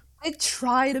 They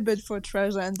tried a bit for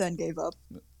Treasure and then gave up.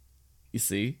 You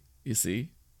see.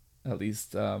 At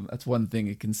least that's one thing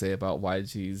you can say about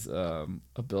YG's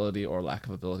ability or lack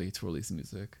of ability to release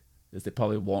music. Is they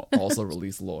probably won't also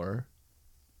release lore.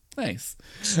 Nice.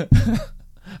 All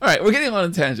right, we're getting on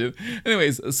a tangent.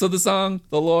 Anyways, so the song,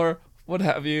 the lore, what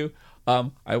have you.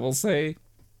 I will say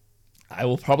I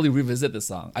will probably revisit this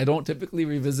song. I don't typically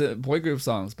revisit boy group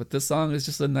songs, but this song is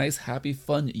just a nice, happy,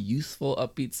 fun, youthful,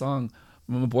 upbeat song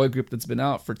from a boy group that's been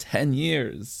out for 10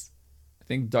 years. I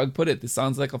think Doug put it. This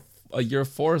sounds like a year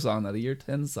 4 song, not a year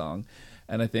 10 song.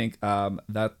 And I think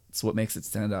that's what makes it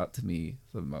stand out to me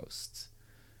the most.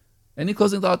 Any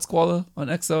closing thoughts, Koala, on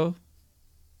EXO?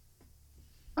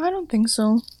 I don't think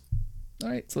so. All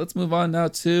right, so let's move on now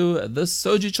to the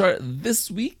Soju chart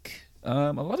this week.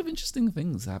 A lot of interesting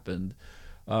things happened.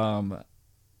 I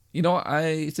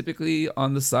typically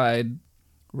on the side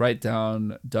write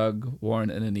down Doug, Warren,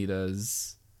 and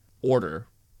Anita's order,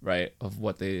 right, of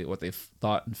what they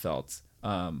thought and felt.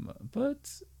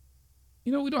 But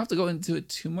we don't have to go into it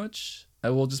too much. I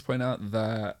will just point out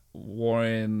that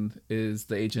Warren is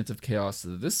the agent of chaos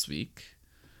this week,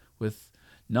 with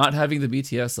not having the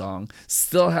BTS song,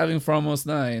 still having For Almost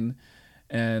 9,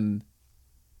 and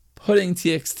putting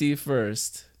TXT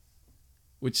first,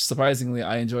 which surprisingly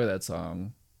I enjoy that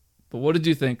song. But what did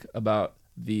you think about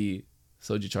the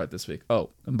Soju chart this week? Oh,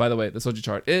 and by the way, the Soju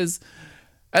chart is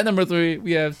at number 3,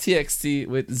 we have TXT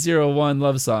with 01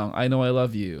 Love Song, I Know I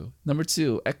Love You. Number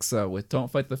 2, EXO with Don't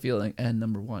Fight the Feeling. And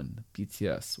number 1,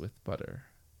 BTS with Butter.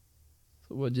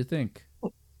 So what'd you think?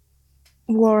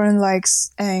 Warren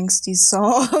likes angsty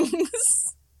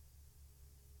songs.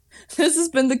 This has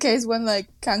been the case when like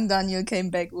Kang Daniel came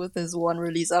back with his one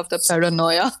release after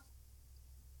Paranoia.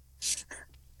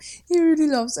 He really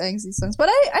loves angsty songs. But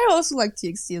I also like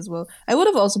TXT as well. I would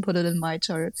have also put it in my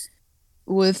chart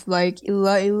with like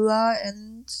Illa Illa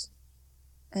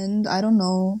and I don't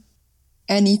know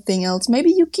anything else.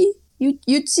 Maybe Yuki?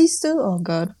 Yutzi still? Oh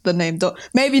god, the name.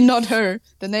 Maybe not her.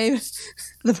 The name,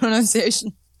 the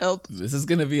pronunciation. Help. This is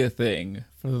gonna be a thing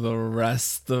for the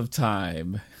rest of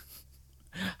time.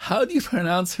 How do you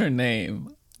pronounce her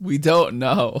name? We don't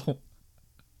know.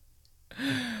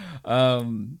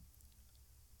 Um,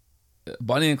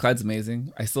 Bonnie and Clyde's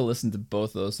amazing. I still listen to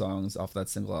both those songs off that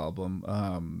single album.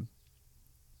 I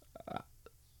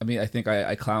mean, I think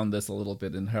I clowned this a little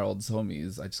bit in Harold's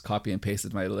Homies. I just copy and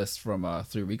pasted my list from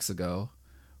 3 weeks ago,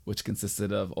 which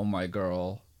consisted of "Oh My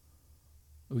Girl,"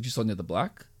 "Would You Sonia the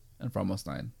Black," and "For Almost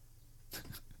Nine."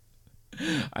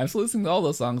 I'm still listening to all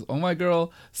those songs. "Oh My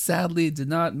Girl" sadly did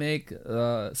not make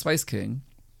Spice King,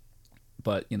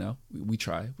 but you know we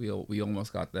try. We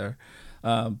almost got there.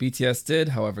 BTS did,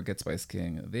 however, get Spice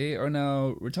King. They are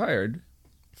now retired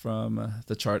from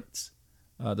the charts,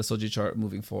 the Soju chart,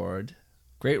 moving forward.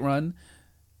 Great run.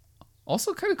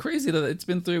 Also, kind of crazy that it's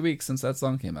been 3 weeks since that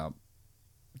song came out.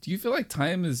 Do you feel like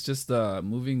time is just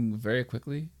moving very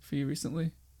quickly for you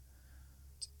recently?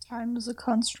 Time is a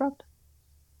construct.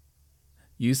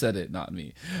 You said it, not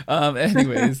me.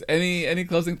 Anyways, any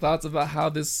closing thoughts about how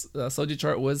this Soju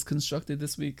chart was constructed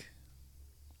this week?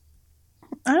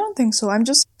 I don't think so. I'm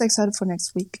just excited for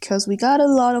next week because we got a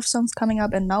lot of songs coming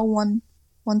up, and now one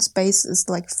space is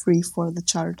like free for the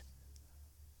chart.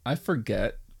 I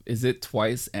forget. Is it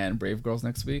Twice and Brave Girls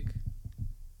next week?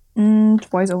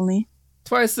 Twice only.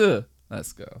 Twice.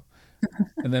 Let's go.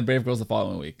 And then Brave Girls the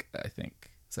following week, I think.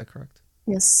 Is that correct?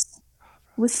 Yes.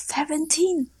 With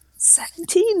 17.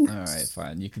 17. All right,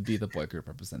 fine. You can be the boy group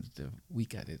representative. We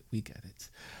get it. We get it.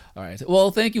 All right.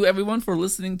 Well, thank you everyone for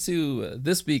listening to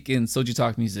This Week in Soju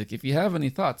Talk Music. If you have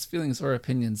any thoughts, feelings, or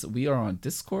opinions, we are on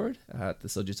Discord at the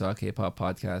Soju Talk K-pop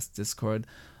Podcast Discord.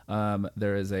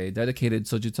 There is a dedicated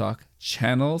Soju Talk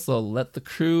channel, so let the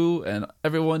crew and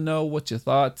everyone know what you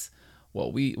thought,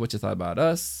 what you thought about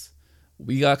us.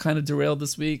 We got kind of derailed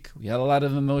this week. We had a lot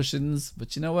of emotions,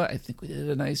 but you know what? I think we did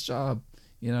a nice job,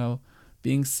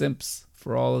 being simps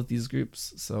for all of these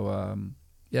groups. So,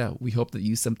 yeah, we hope that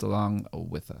you simped along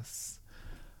with us.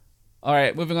 All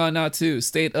right, moving on now to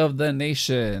State of the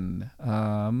Nation.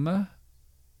 I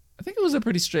think it was a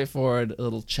pretty straightforward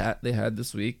little chat they had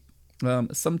this week.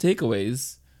 Some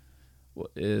takeaways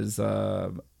is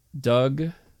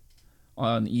Doug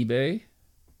on eBay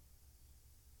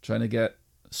trying to get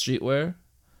streetwear.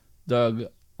 Doug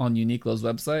on Uniqlo's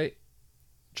website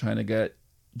trying to get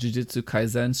Jujutsu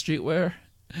Kaisen streetwear.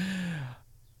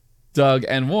 Doug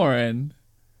and Warren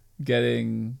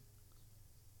getting...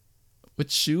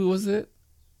 Which shoe was it?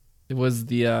 It was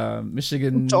the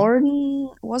Michigan... Jordan?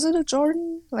 Was it a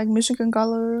Jordan? Like Michigan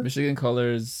color? Michigan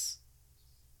colors...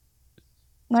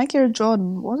 Nike or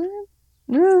Jordan, wasn't it?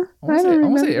 Yeah, I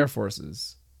want to say Air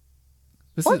Forces.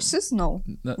 Forces? No,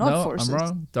 not Forces. I'm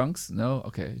wrong. Dunks? No?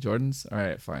 Okay. Jordans? All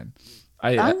right, fine.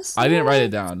 I didn't write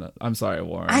it down. I'm sorry,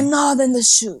 Warren. I'm not in the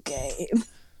shoe game.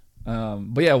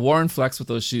 But yeah, Warren flexed with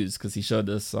those shoes because he showed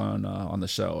this on the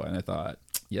show, and I thought,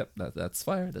 yep, that's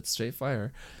fire. That's straight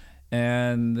fire.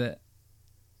 And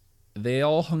they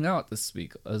all hung out this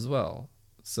week as well.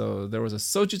 So there was a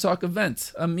Soju Talk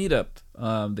event, a meetup.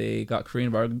 They got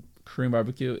Korean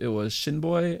barbecue. It was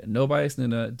Shinboy, Nobias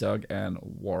Nuna, Doug, and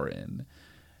Warren.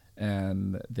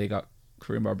 And they got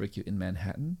Korean barbecue in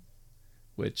Manhattan,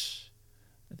 which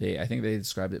I think they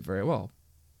described it very well.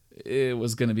 It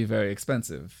was going to be very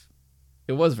expensive.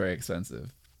 It was very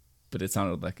expensive, but it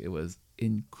sounded like it was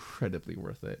incredibly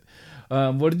worth it.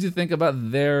 What did you think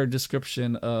about their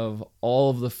description of all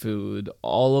of the food,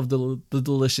 all of the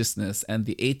deliciousness, and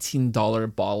the $18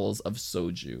 bottles of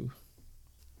soju?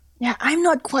 Yeah, I'm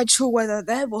not quite sure whether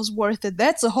that was worth it.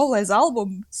 That's a whole ass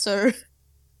album, sir.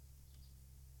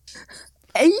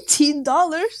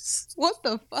 $18? What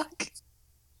the fuck?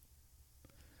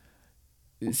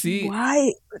 See,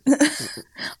 why?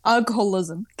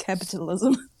 Alcoholism,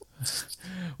 capitalism.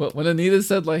 Well, when Anita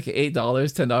said like $8,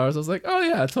 $10, I was like, oh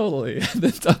yeah, totally. And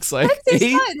then Doug's like,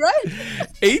 fine, right?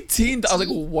 $18. I was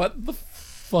like, what the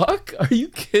fuck? Are you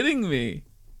kidding me?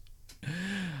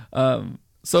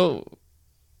 So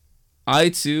I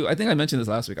think I mentioned this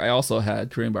last week. I also had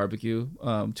Korean barbecue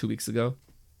 2 weeks ago,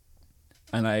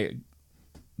 and I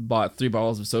bought 3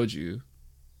 bottles of soju.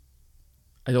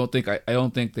 I don't think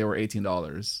they were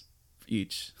 $18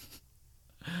 each.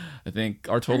 I think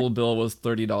our total bill was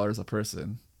 $30 a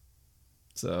person.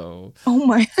 So, oh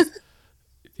my,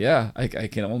 yeah, I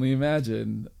can only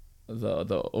imagine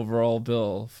the overall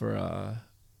bill for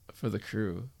the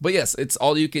crew. But yes, it's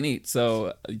all you can eat.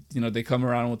 So they come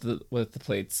around with the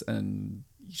plates, and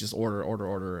you just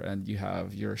order, and you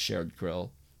have your shared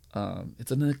grill. It's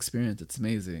an experience. It's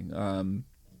amazing. I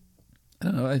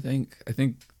don't know. I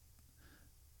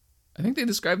think they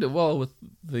described it well with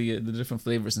the different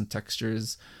flavors and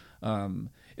textures.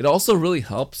 It also really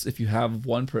helps if you have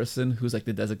one person who's like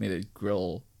the designated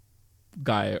grill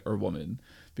guy or woman,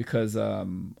 because I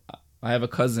have a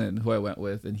cousin who I went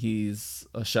with, and he's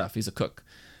a chef. He's a cook.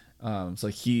 So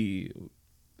he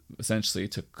essentially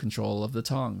took control of the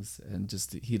tongs, and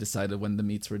just he decided when the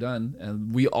meats were done.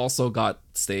 And we also got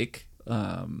steak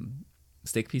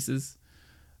pieces.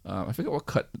 I forget what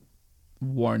cut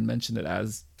Warren mentioned it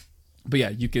as, but yeah,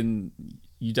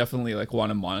 you definitely like want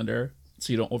to monitor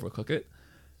so you don't overcook it.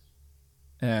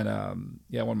 And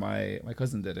yeah, when my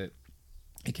cousin did it,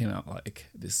 it came out like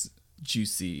this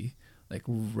juicy like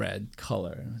red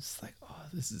color, and it's like, oh,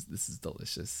 this is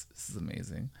delicious. This is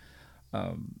amazing.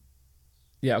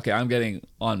 Yeah, okay, I'm getting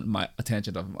on a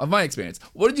tangent of my experience.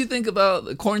 What did you think about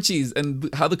the corn cheese and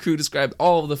how the crew described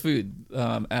all of the food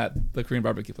at the Korean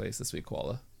barbecue place this week,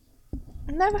 Koala?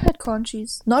 Never had corn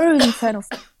cheese. Not really a fan of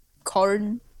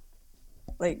corn.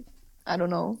 Like, I don't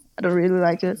know. I don't really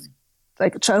like it. It's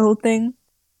like a childhood thing.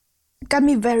 Got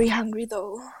me very hungry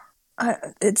though.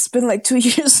 It's been like 2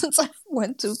 years since I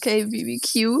went to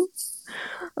KBBQ.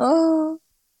 Oh,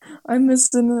 I'm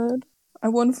missing it. I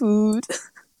want food.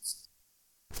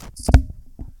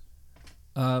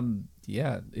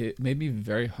 Yeah, it made me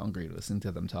very hungry to listen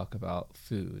to them talk about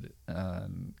food.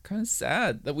 Kind of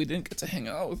sad that we didn't get to hang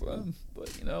out with them,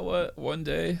 but you know what? One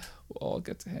day we'll all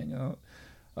get to hang out.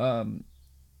 Um,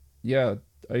 yeah,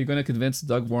 are you going to convince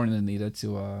Doug, Warren, and Anita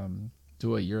to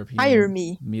do a Hire European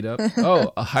me. meetup?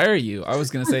 Oh, hire you. I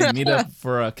was gonna say meetup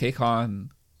for a KCON.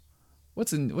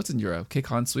 What's in Europe?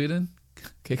 KCON Sweden,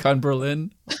 KCON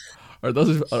Berlin. Are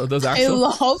those I actual?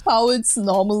 love how it's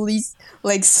normally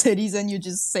like cities and you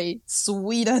just say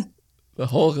Sweden. The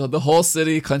whole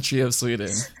city country of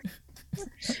Sweden.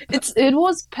 It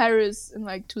was Paris in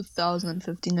like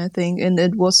 2015, I think, and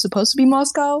it was supposed to be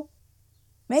Moscow.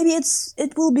 Maybe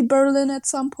it will be Berlin at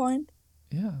some point.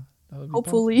 Yeah, that would be perfect.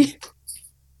 Hopefully.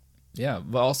 Yeah,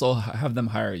 but also have them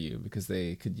hire you because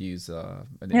they could use an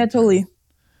Yeah, intern. totally.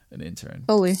 An intern.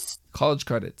 Totally. College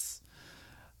credits.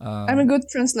 I'm a good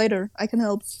translator. I can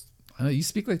help. I know you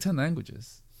speak like 10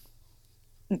 languages.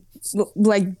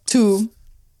 Like 2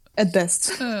 at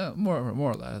best. More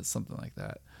or less, something like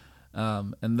that.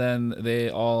 And then they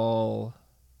all,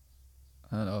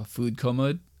 I don't know, food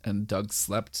comed, and Doug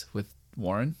slept with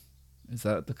Warren. Is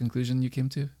that the conclusion you came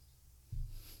to?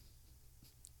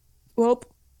 Well,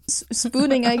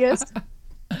 spooning, I guess.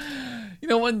 You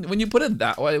know, when you put it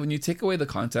that way, when you take away the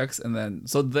context, and then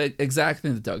so the exact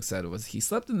thing that Doug said was he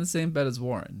slept in the same bed as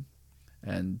Warren,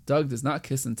 and Doug does not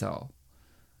kiss and tell,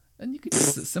 and you could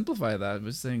just simplify that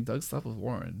by saying Doug slept with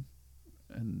Warren,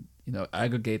 and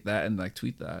aggregate that and like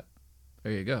tweet that.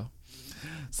 There you go.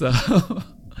 So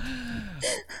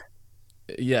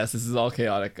yes, this is all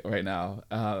chaotic right now.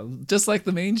 Just like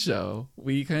the main show,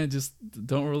 we kind of just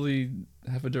don't really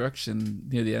have a direction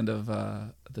near the end of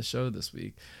the show this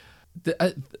week.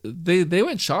 They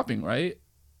went shopping, right?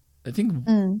 I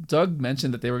think Doug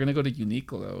mentioned that they were going to go to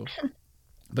Uniqlo,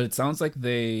 but it sounds like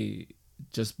they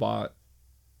just bought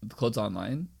the clothes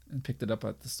online and picked it up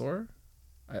at the store.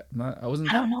 I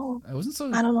wasn't. I don't know. I wasn't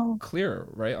so I don't know. clear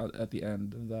right at the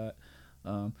end of that.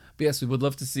 But yes, we would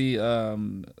love to see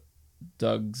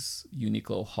Doug's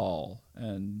Uniqlo haul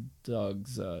and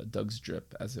Doug's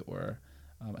drip, as it were.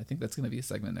 I think that's going to be a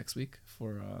segment next week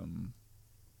for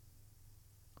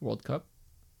World Cup,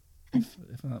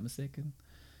 if I'm not mistaken.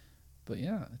 But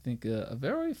yeah, I think a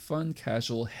very fun,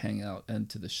 casual hangout end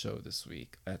to the show this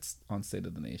week on State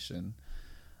of the Nation.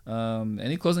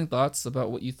 Any closing thoughts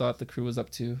about what you thought the crew was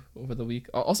up to over the week?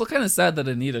 Also, kind of sad that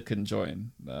Anita couldn't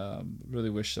join.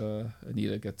 Really wish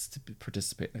Anita gets to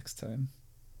participate next time.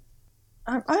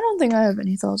 I don't think I have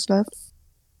any thoughts left.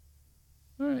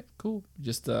 All right, cool.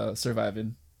 Just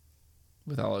surviving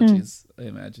with allergies, I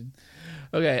imagine.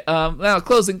 Okay, now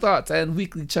closing thoughts and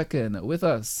weekly check-in with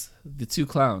us, the two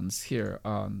clowns here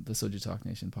on the Soju Talk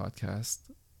Nation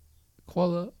podcast.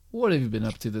 Koala, what have you been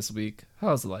up to this week?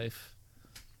 How's life?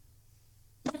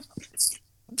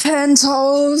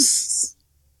 Pentos.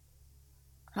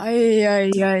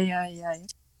 I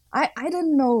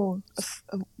didn't know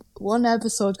one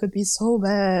episode could be so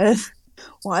bad.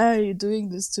 Why are you doing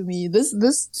this to me? This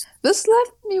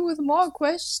left me with more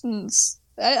questions.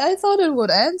 I thought it would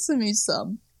answer me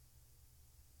some.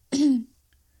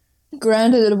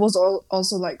 Granted, it was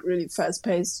also like really fast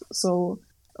paced, so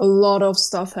a lot of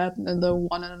stuff happened in the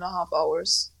 1.5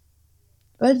 hours.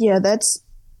 But yeah, that's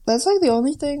like the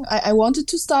only thing. I wanted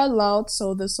to start Loud,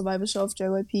 so the survival show of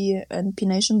JYP and P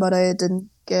Nation, but I didn't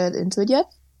get into it yet.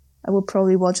 I will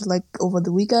probably watch it like over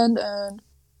the weekend. And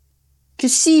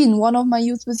Kusin, one of my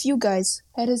youth with you guys,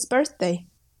 had his birthday.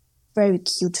 Very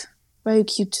cute. very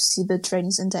cute to see the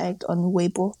trainees interact on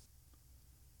Weibo.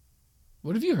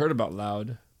 What have you heard about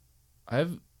Loud?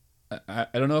 I've I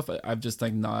don't know if I'm just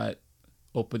like not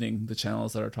opening the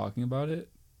channels that are talking about it,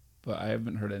 but I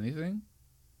haven't heard anything,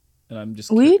 and I'm just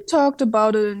We talked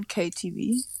about it in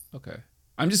KTV. okay.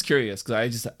 I'm just curious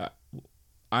because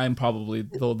I'm probably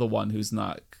the one who's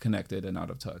not connected and out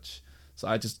of touch, so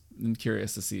I just am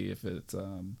curious to see if it's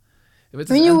I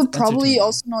mean, you would probably entertaining.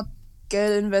 also not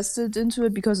get invested into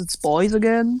it because it's boys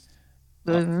again.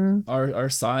 Are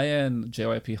Psy and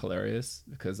JYP hilarious?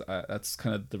 Because that's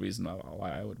kind of the reason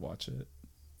why I would watch it.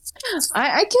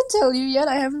 I can't tell you yet.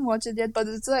 I haven't watched it yet, but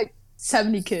it's like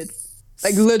 70 kids.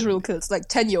 Like literal kids, like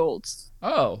 10-year-olds.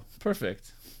 Oh,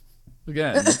 perfect.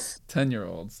 Again,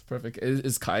 10-year-olds. Perfect.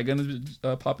 Is Kai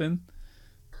gonna pop in?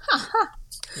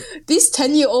 These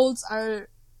 10-year-olds are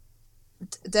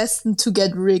destined to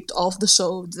get rigged off the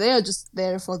show. They are just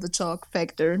there for the chalk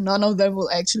factor. None of them will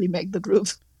actually make the group.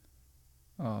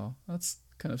 Oh, that's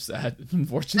kind of sad.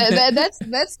 Unfortunate. That's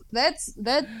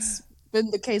been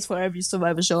the case for every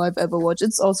Survivor show I've ever watched.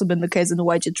 It's also been the case in the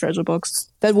YG Treasure Box.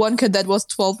 That one kid that was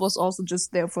 12 was also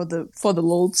just there for the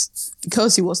lols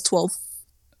because he was 12.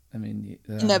 I mean,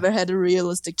 He never had a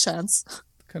realistic chance.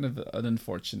 kind of an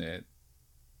unfortunate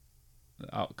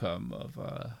outcome of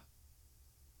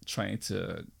trying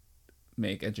to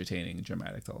make entertaining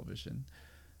dramatic television.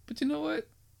 But you know what?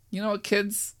 You know what,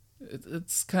 kids?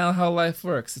 It's kind of how life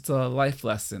works. It's a life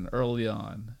lesson early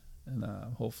on, and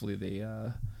hopefully they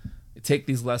take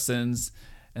these lessons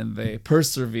and they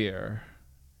persevere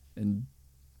and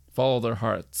follow their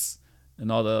hearts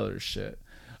and all the other shit.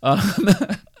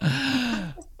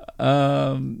 I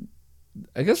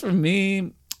guess for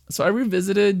me, so I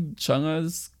revisited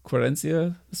Chungha's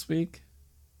Querencia this week.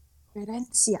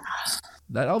 Querencia.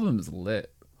 That album is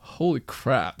lit. Holy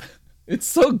crap. It's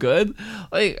so good.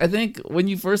 Like, I think when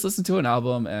you first listen to an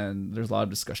album and there's a lot of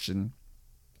discussion,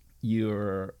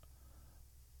 your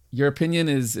opinion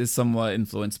is somewhat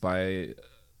influenced by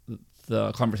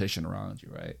the conversation around you,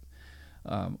 right?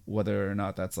 Whether or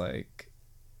not that's like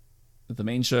the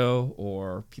main show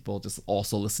or people just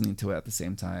also listening to it at the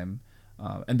same time.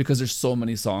 And because there's so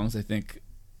many songs, I think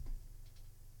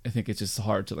it's just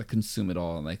hard to like consume it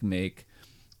all and like make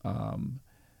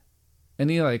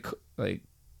any like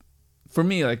for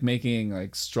me, like making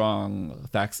like strong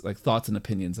facts, like thoughts and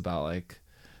opinions about like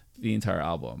the entire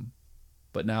album.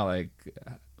 But now like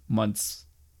months,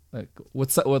 like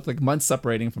with like months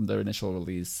separating from the initial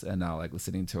release and now like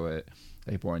listening to it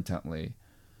like more intently,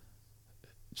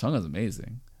 Chungha's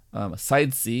amazing.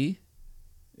 Side C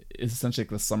is essentially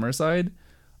like the summer side.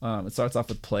 It starts off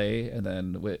with Play and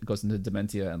then it goes into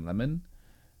Dementia and Lemon.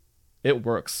 It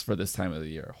works for this time of the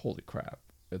year. Holy crap.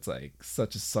 It's like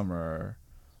such a summer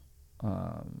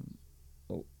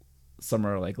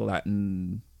like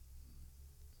Latin,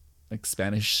 like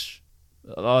Spanish,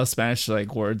 a lot of Spanish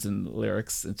like words and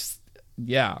lyrics. It's just,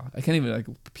 yeah, I can't even like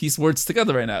piece words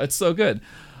together right now. It's so good.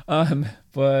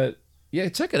 But yeah,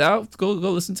 check it out. Go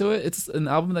listen to it. It's an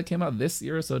album that came out this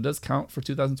year, so it does count for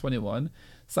 2021.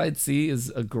 Side C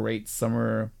is a great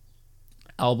summer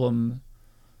album,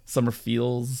 summer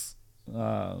feels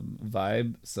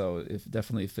vibe. So it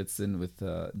definitely fits in with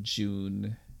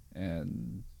June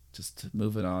and just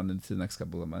moving on into the next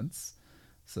couple of months.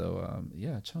 So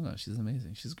yeah, Chungha, she's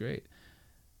amazing. She's great.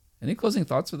 Any closing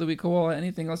thoughts for the week, Koala?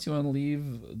 Anything else you want to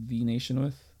leave the nation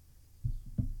with?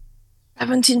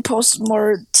 17 posted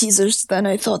more teasers than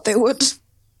I thought they would.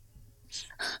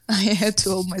 I had to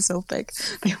hold myself back.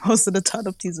 They posted a ton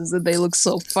of teasers and they look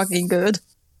so fucking good.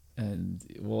 And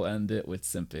we'll end it with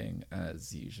simping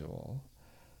as usual.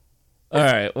 All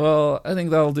right. Well, I think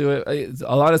that'll do it.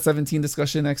 A lot of 17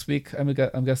 discussion next week, I'm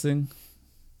guessing.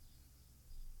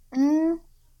 The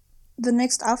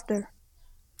next after.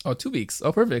 Oh, 2 weeks.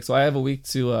 Oh, perfect. So I have a week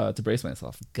to brace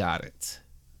myself. Got it.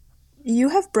 You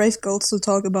have Brave Girls to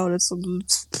talk about it, so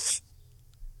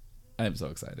I'm so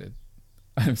excited.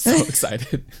 I'm so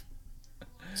excited.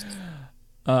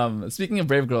 Speaking of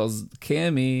Brave Girls,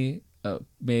 KME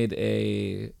made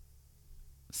a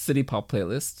city pop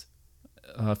playlist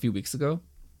a few weeks ago.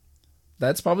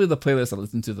 That's probably the playlist I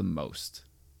listened to the most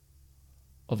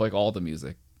of like all the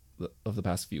music of the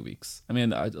past few weeks. I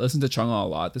mean, I listened to Chungha a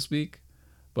lot this week,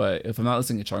 but if I'm not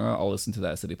listening to Chungha, I'll listen to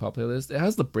that city pop playlist. It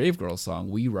has the Brave Girls song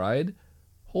 "We Ride."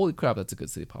 Holy crap, that's a good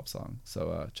city pop song.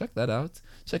 So check that out.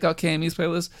 Check out KME's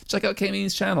playlist. Check out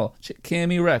KME's channel,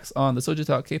 KME Rex, on the Soju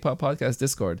Talk K-pop podcast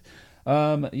Discord.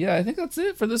 Yeah, I think that's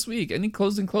it for this week. Any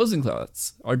closing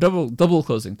thoughts? Or double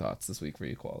closing thoughts this week for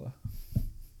you, Koala?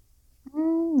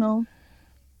 no.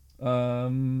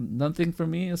 Nothing for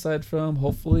me aside from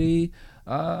hopefully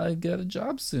I get a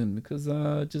job soon because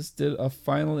I just did a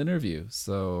final interview.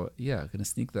 So yeah, gonna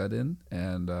sneak that in,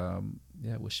 and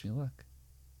yeah, wish me luck.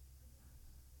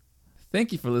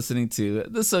 Thank you for listening to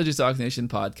the Soju Talk Nation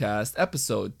podcast,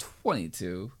 episode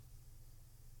 22.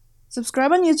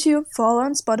 Subscribe on YouTube, follow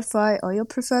on Spotify or your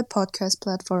preferred podcast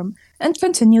platform, and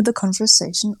continue the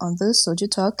conversation on the Soju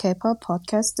Talk K-pop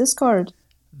podcast Discord.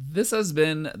 This has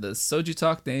been the Soju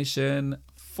Talk Nation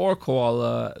for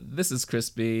Koala. This is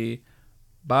Crispy.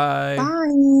 Bye.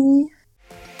 Bye.